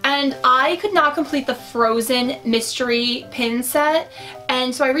 And I could not complete the Frozen mystery pin set.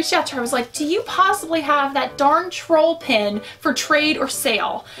 And so I reached out to her. I was like, do you possibly have that darn troll pin for trade or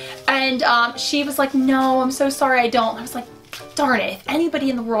sale? And she was like, no, I'm so sorry, I don't. I was like, darn it. If anybody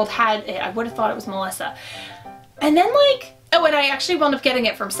in the world had it, I would have thought it was Melissa. And then like, oh, and I actually wound up getting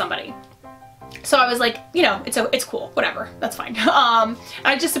it from somebody. So I was like, you know, it's cool, whatever, that's fine.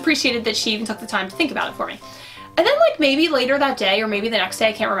 I just appreciated that she even took the time to think about it for me. And then like maybe later that day or maybe the next day,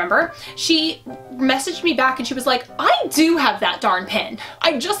 I can't remember, she messaged me back and she was like, I do have that darn pin.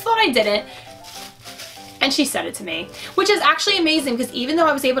 I just thought I didn't. And she said it to me, which is actually amazing because even though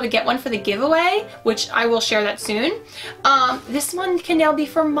I was able to get one for the giveaway, which I will share that soon, this one can now be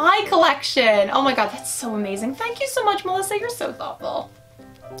for my collection. Oh my god, that's so amazing. Thank you so much, Melissa. You're so thoughtful.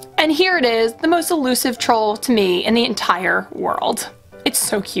 And here it is, the most elusive troll to me in the entire world. It's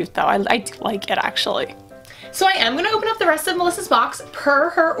so cute though. I do like it actually. So I am going to open up the rest of Melissa's box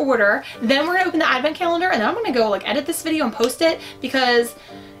per her order. Then we're going to open the advent calendar and then I'm going to go like edit this video and post it because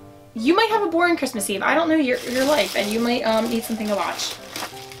you might have a boring Christmas Eve. I don't know your life, and you might need something to watch.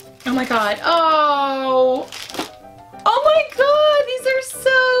 Oh my god. Oh. Oh my god, these are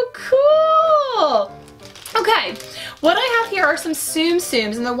so cool. Okay, what I have here are some Tsum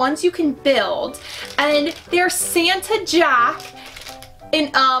Tsums, and the ones you can build. And they're Santa Jack in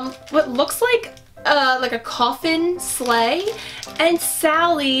what looks like a coffin sleigh, and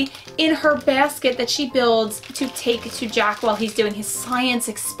Sally in her basket that she builds to take to Jack while he's doing his science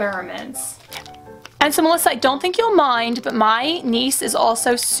experiments. And so Melissa, I don't think you'll mind, but my niece is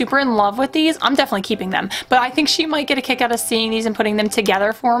also super in love with these. I'm definitely keeping them, but I think she might get a kick out of seeing these and putting them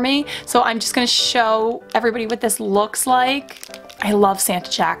together for me. So I'm just gonna show everybody what this looks like. I love Santa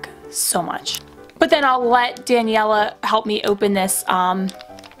Jack so much. But then I'll let Daniela help me open this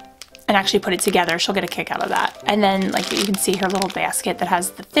and actually put it together. She'll get a kick out of that. And then like you can see her little basket that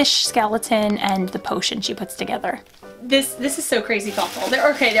has the fish skeleton and the potion she puts together. This is so crazy thoughtful. There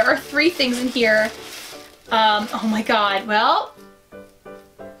are 3 things in here. Oh my god, well,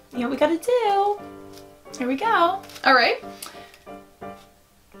 you know what we gotta do. Here we go. All right.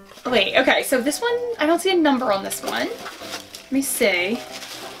 Wait, okay, so this one, I don't see a number on this one. Let me see.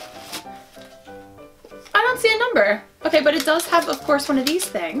 I don't see a number. Okay, but it does have, of course, one of these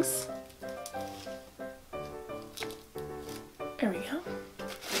things. There we go.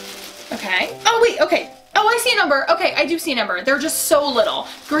 Okay. Oh, wait, okay. Oh, I see a number. Okay, I do see a number. They're just so little.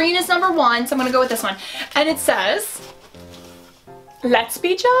 Green is number 1, so I'm gonna go with this one. And it says, let's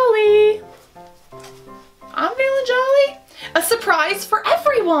be jolly. I'm feeling jolly. A surprise for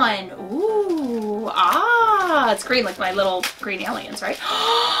everyone. Ooh, it's green like my little green aliens, right?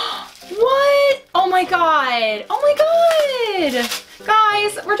 What? Oh my god. Oh my god.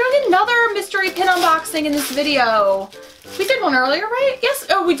 Guys, we're doing another mystery pin unboxing in this video. We did one earlier, right? Yes.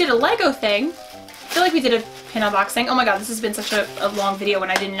 Oh, we did a Lego thing. I feel like we did a pin unboxing. Oh my god, this has been such a long video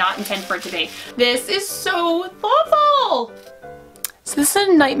and I did not intend for it to be. This is so thoughtful. So this is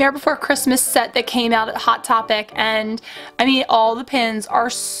a Nightmare Before Christmas set that came out at Hot Topic, and I mean all the pins are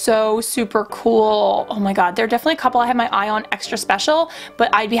so super cool. Oh my god, there are definitely a couple I have my eye on extra special, but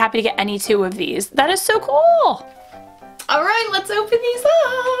I'd be happy to get any 2 of these. That is so cool. Alright, let's open these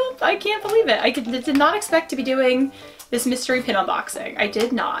up. I can't believe it. I did not expect to be doing this mystery pin unboxing. I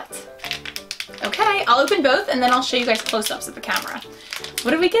did not. Okay, I'll open both and then I'll show you guys close-ups of the camera.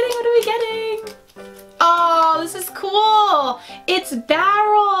 What are we getting? What are we getting? Oh, this is cool. It's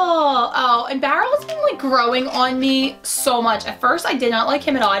Barrel. Oh, and Barrel has been like growing on me so much. At first, I did not like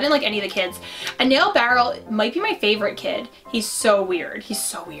him at all. I didn't like any of the kids. And now Barrel might be my favorite kid. He's so weird. He's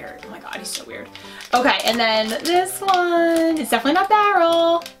so weird. Oh my God, he's so weird. Okay, and then this one. It's definitely not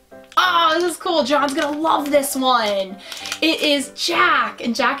Barrel. Oh, this is cool. John's gonna love this one. It is Jack,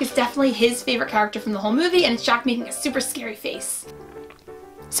 and Jack is definitely his favorite character from the whole movie, and it's Jack making a super scary face.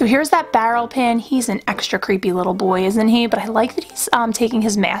 So here's that Barrel pin. He's an extra creepy little boy, isn't he? But I like that he's taking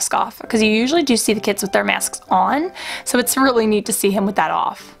his mask off, because you usually do see the kids with their masks on, so it's really neat to see him with that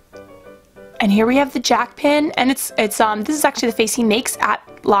off. And here we have the Jack pin, and this is actually the face he makes at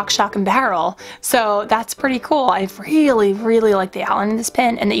Lock, Shock, and Barrel, so that's pretty cool. I really, really like the outline of this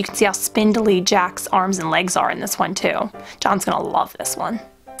pin, and that you can see how spindly Jack's arms and legs are in this one too. John's gonna love this one.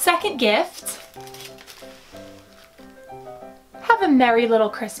 Second gift. Have a merry little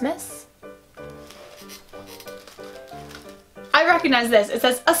Christmas. I recognize this. It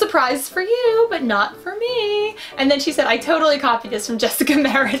says, a surprise for you, but not for me. And then she said, I totally copied this from Jessica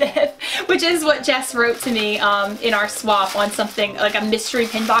Meredith, which is what Jess wrote to me in our swap on something, like a mystery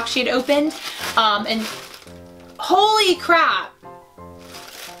pin box she had opened. And holy crap.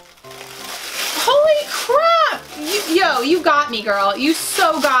 Holy crap. Yo, you got me, girl. You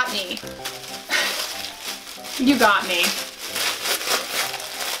so got me. You got me.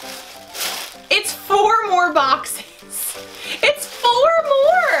 It's 4 more boxes. It's 4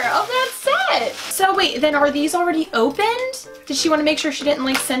 more of that set. So wait, then are these already opened? Did she want to make sure she didn't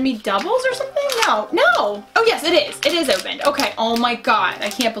like send me doubles or something? No. Oh yes, it is. It is opened. Okay. Oh my God. I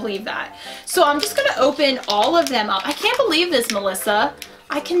can't believe that. So I'm just going to open all of them up. I can't believe this, Melissa.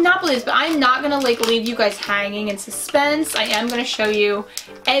 I cannot believe this, but I'm not going to like leave you guys hanging in suspense. I am going to show you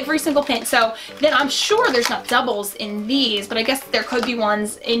every single pin. So then I'm sure there's not doubles in these, but I guess there could be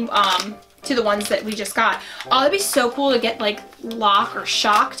ones in, to the ones that we just got. Oh, that'd be so cool to get like Lock or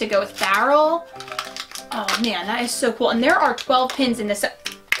Shock to go with Barrel. Oh man, that is so cool. And there are 12 pins in this set.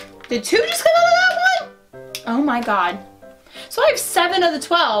 Did 2 just come out of that one? Oh my God. So I have 7 of the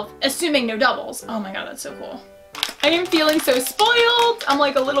 12, assuming no doubles. Oh my God, that's so cool. I am feeling so spoiled. I'm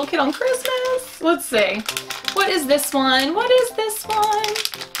like a little kid on Christmas. Let's see. What is this one? What is this one?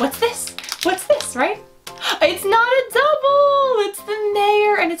 What's this? What's this, right? It's not a double! It's the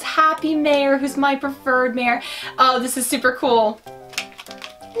mayor, and it's Happy Mayor, who's my preferred mayor. Oh, this is super cool.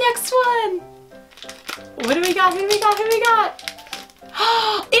 Next one! What do we got? Who do we got? Who do we got?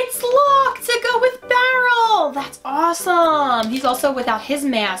 It's Lock to go with Barrel! That's awesome! He's also without his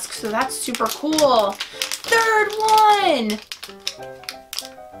mask, so that's super cool. Third one!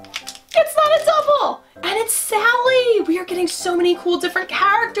 It's not a double! And it's Sally! We are getting so many cool different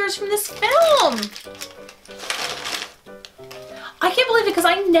characters from this film! I can't believe it because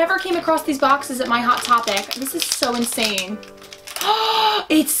I never came across these boxes at my Hot Topic. This is so insane. Oh,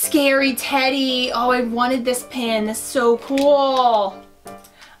 it's Scary Teddy. Oh, I wanted this pin. This is so cool.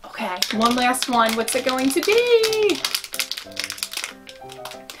 Okay, one last one. What's it going to be?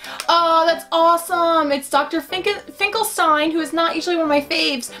 Oh, that's awesome. It's Dr. Finkelstein, who is not usually one of my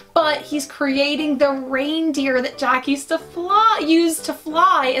faves, but he's creating the reindeer that Jack used to use to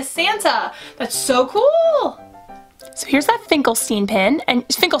fly as Santa. That's so cool. So here's that Finkelstein pin, and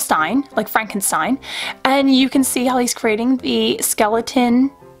Finkelstein, like Frankenstein, and you can see how he's creating the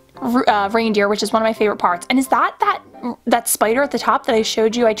skeleton reindeer, which is one of my favorite parts. And is that spider at the top that I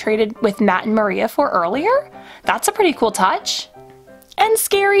showed you I traded with Matt and Maria for earlier? That's a pretty cool touch. And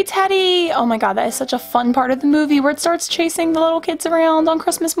Scary Teddy! Oh my God, that is such a fun part of the movie where it starts chasing the little kids around on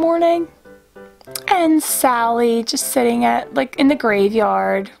Christmas morning. And Sally just sitting at, like, in the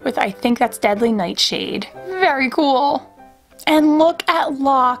graveyard with, I think that's Deadly Nightshade. Very cool. And look at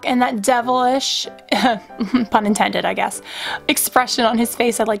Lock and that devilish, pun intended, I guess, expression on his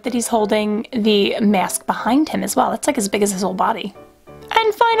face. I like that he's holding the mask behind him as well. That's like as big as his whole body.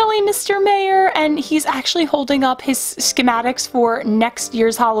 And finally, Mr. Mayor, and he's actually holding up his schematics for next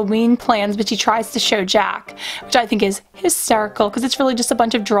year's Halloween plans, which he tries to show Jack, which I think is hysterical because it's really just a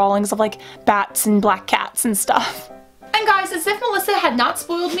bunch of drawings of like bats and black cats and stuff. And guys, as if Melissa had not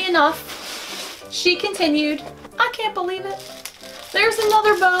spoiled me enough, she continued, I can't believe it. There's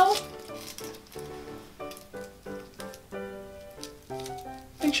another bow.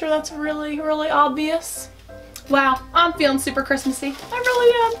 Make sure that's really, really obvious. Wow, I'm feeling super Christmassy. I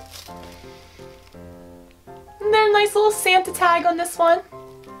really am. And there's a nice little Santa tag on this one.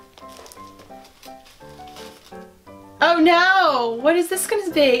 Oh no! What is this going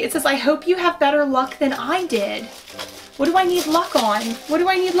to be? It says, I hope you have better luck than I did. What do I need luck on? What do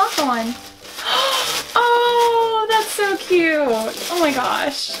I need luck on? Oh, that's so cute. Oh my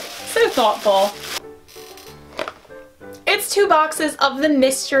gosh. So thoughtful. 2 boxes of the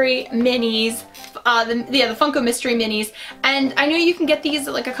mystery minis, the Funko mystery minis, and I know you can get these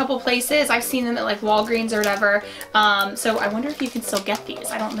at like a couple places. I've seen them at like Walgreens or whatever, so I wonder if you can still get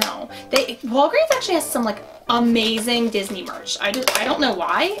these. I don't know. Walgreens actually has some like amazing Disney merch. I don't know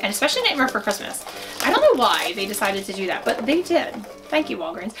why, and especially Nightmare Before Christmas. I don't know why they decided to do that, but they did. Thank you,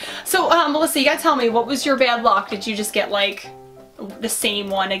 Walgreens. So, Melissa, you gotta tell me, what was your bad luck? Did you just get like the same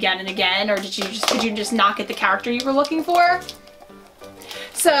one again and again, or did you just not get the character you were looking for?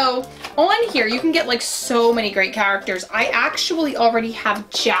 So on here you can get like so many great characters. I actually already have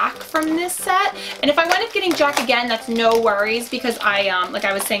Jack from this set, and if I wind up getting Jack again, that's no worries, because I like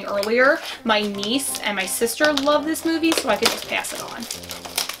I was saying earlier, my niece and my sister love this movie, so I could just pass it on.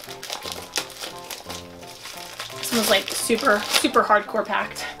 This one was like super hardcore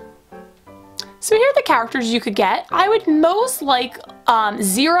packed. So here are the characters you could get. I would most like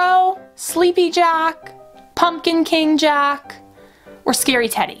Zero, Sleepy Jack, Pumpkin King Jack, or Scary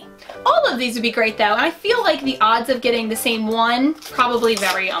Teddy. All of these would be great though, and I feel like the odds of getting the same one, probably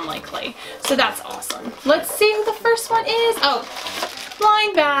very unlikely. So that's awesome. Let's see who the first one is. Oh,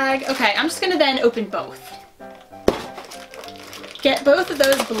 blind bag. Okay, I'm just gonna then open both. Get both of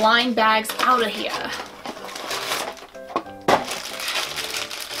those blind bags out of here.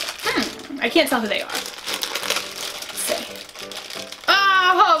 I can't tell who they are. Let's see.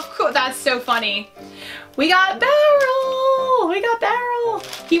 Oh, cool. That's so funny. We got Barrel! We got Barrel!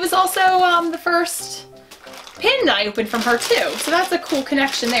 He was also the first pin that I opened from her too, so that's a cool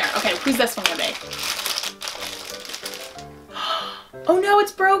connection there. Okay, who's this one gonna be? Oh no,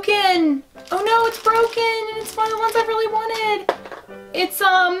 it's broken! Oh no, it's broken, and it's one of the ones I really wanted.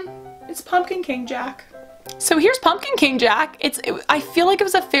 It's Pumpkin King Jack. So here's Pumpkin King Jack. I feel like it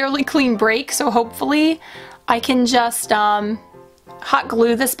was a fairly clean break, so hopefully I can just hot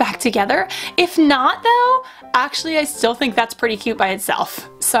glue this back together. If not though, actually I still think that's pretty cute by itself.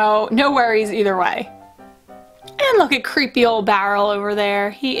 So no worries either way. And look at creepy old Barrel over there.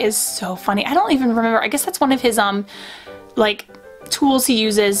 He is so funny. I don't even remember. I guess that's one of his like tools he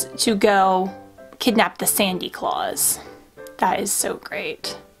uses to go kidnap the Sandy Claus. That is so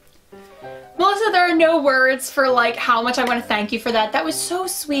great. Melissa, there are no words for like how much I want to thank you for that. That was so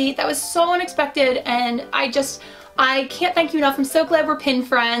sweet. That was so unexpected, and I can't thank you enough. I'm so glad we're pin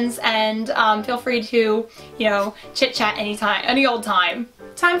friends, and feel free to, you know, chit chat anytime, any old time.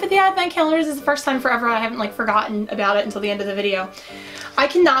 Time for the advent calendars is the first time forever I haven't like forgotten about it until the end of the video. I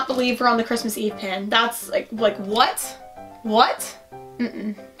cannot believe we're on the Christmas Eve pin. That's like what? What?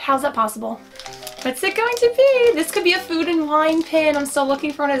 How's that possible? What's it going to be? This could be a food and wine pin. I'm still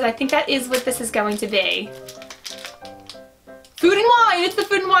looking for one. I think that is what this is going to be. Food and wine. It's the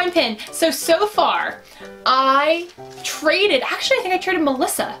food and wine pin. So far, I traded, actually I think I traded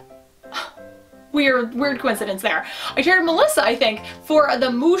Melissa. Weird coincidence there. I traded Melissa, I think, for the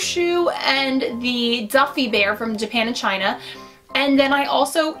Mushu and the Duffy Bear from Japan and China. And then I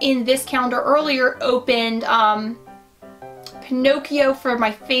also, in this calendar earlier, opened Pinocchio for my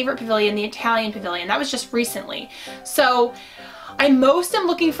favorite pavilion, the Italian pavilion. That was just recently. So I most am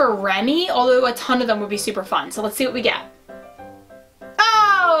looking for Remy, although a ton of them would be super fun. So let's see what we get.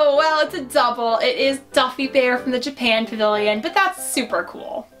 Oh, well, it's a double. It is Duffy Bear from the Japan pavilion, but that's super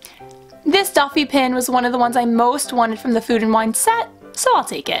cool. This Duffy pin was one of the ones I most wanted from the Food and Wine set, so I'll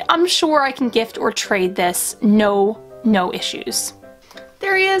take it. I'm sure I can gift or trade this, no issues.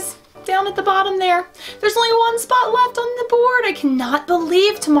 There he is. Down at the bottom there. There's only one spot left on the board. I cannot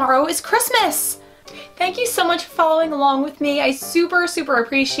believe tomorrow is Christmas. Thank you so much for following along with me. I super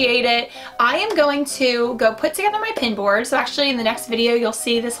appreciate it. I am going to go put together my pin board. So actually in the next video you'll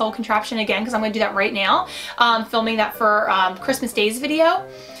see this whole contraption again, because I'm going to do that right now. Filming that for Christmas Day's video.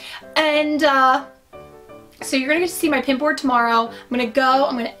 And so you're going to get to see my pin board tomorrow. I'm going to go,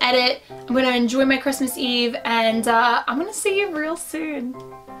 I'm going to edit, I'm going to enjoy my Christmas Eve, and I'm going to see you real soon.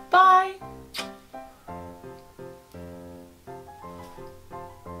 Bye!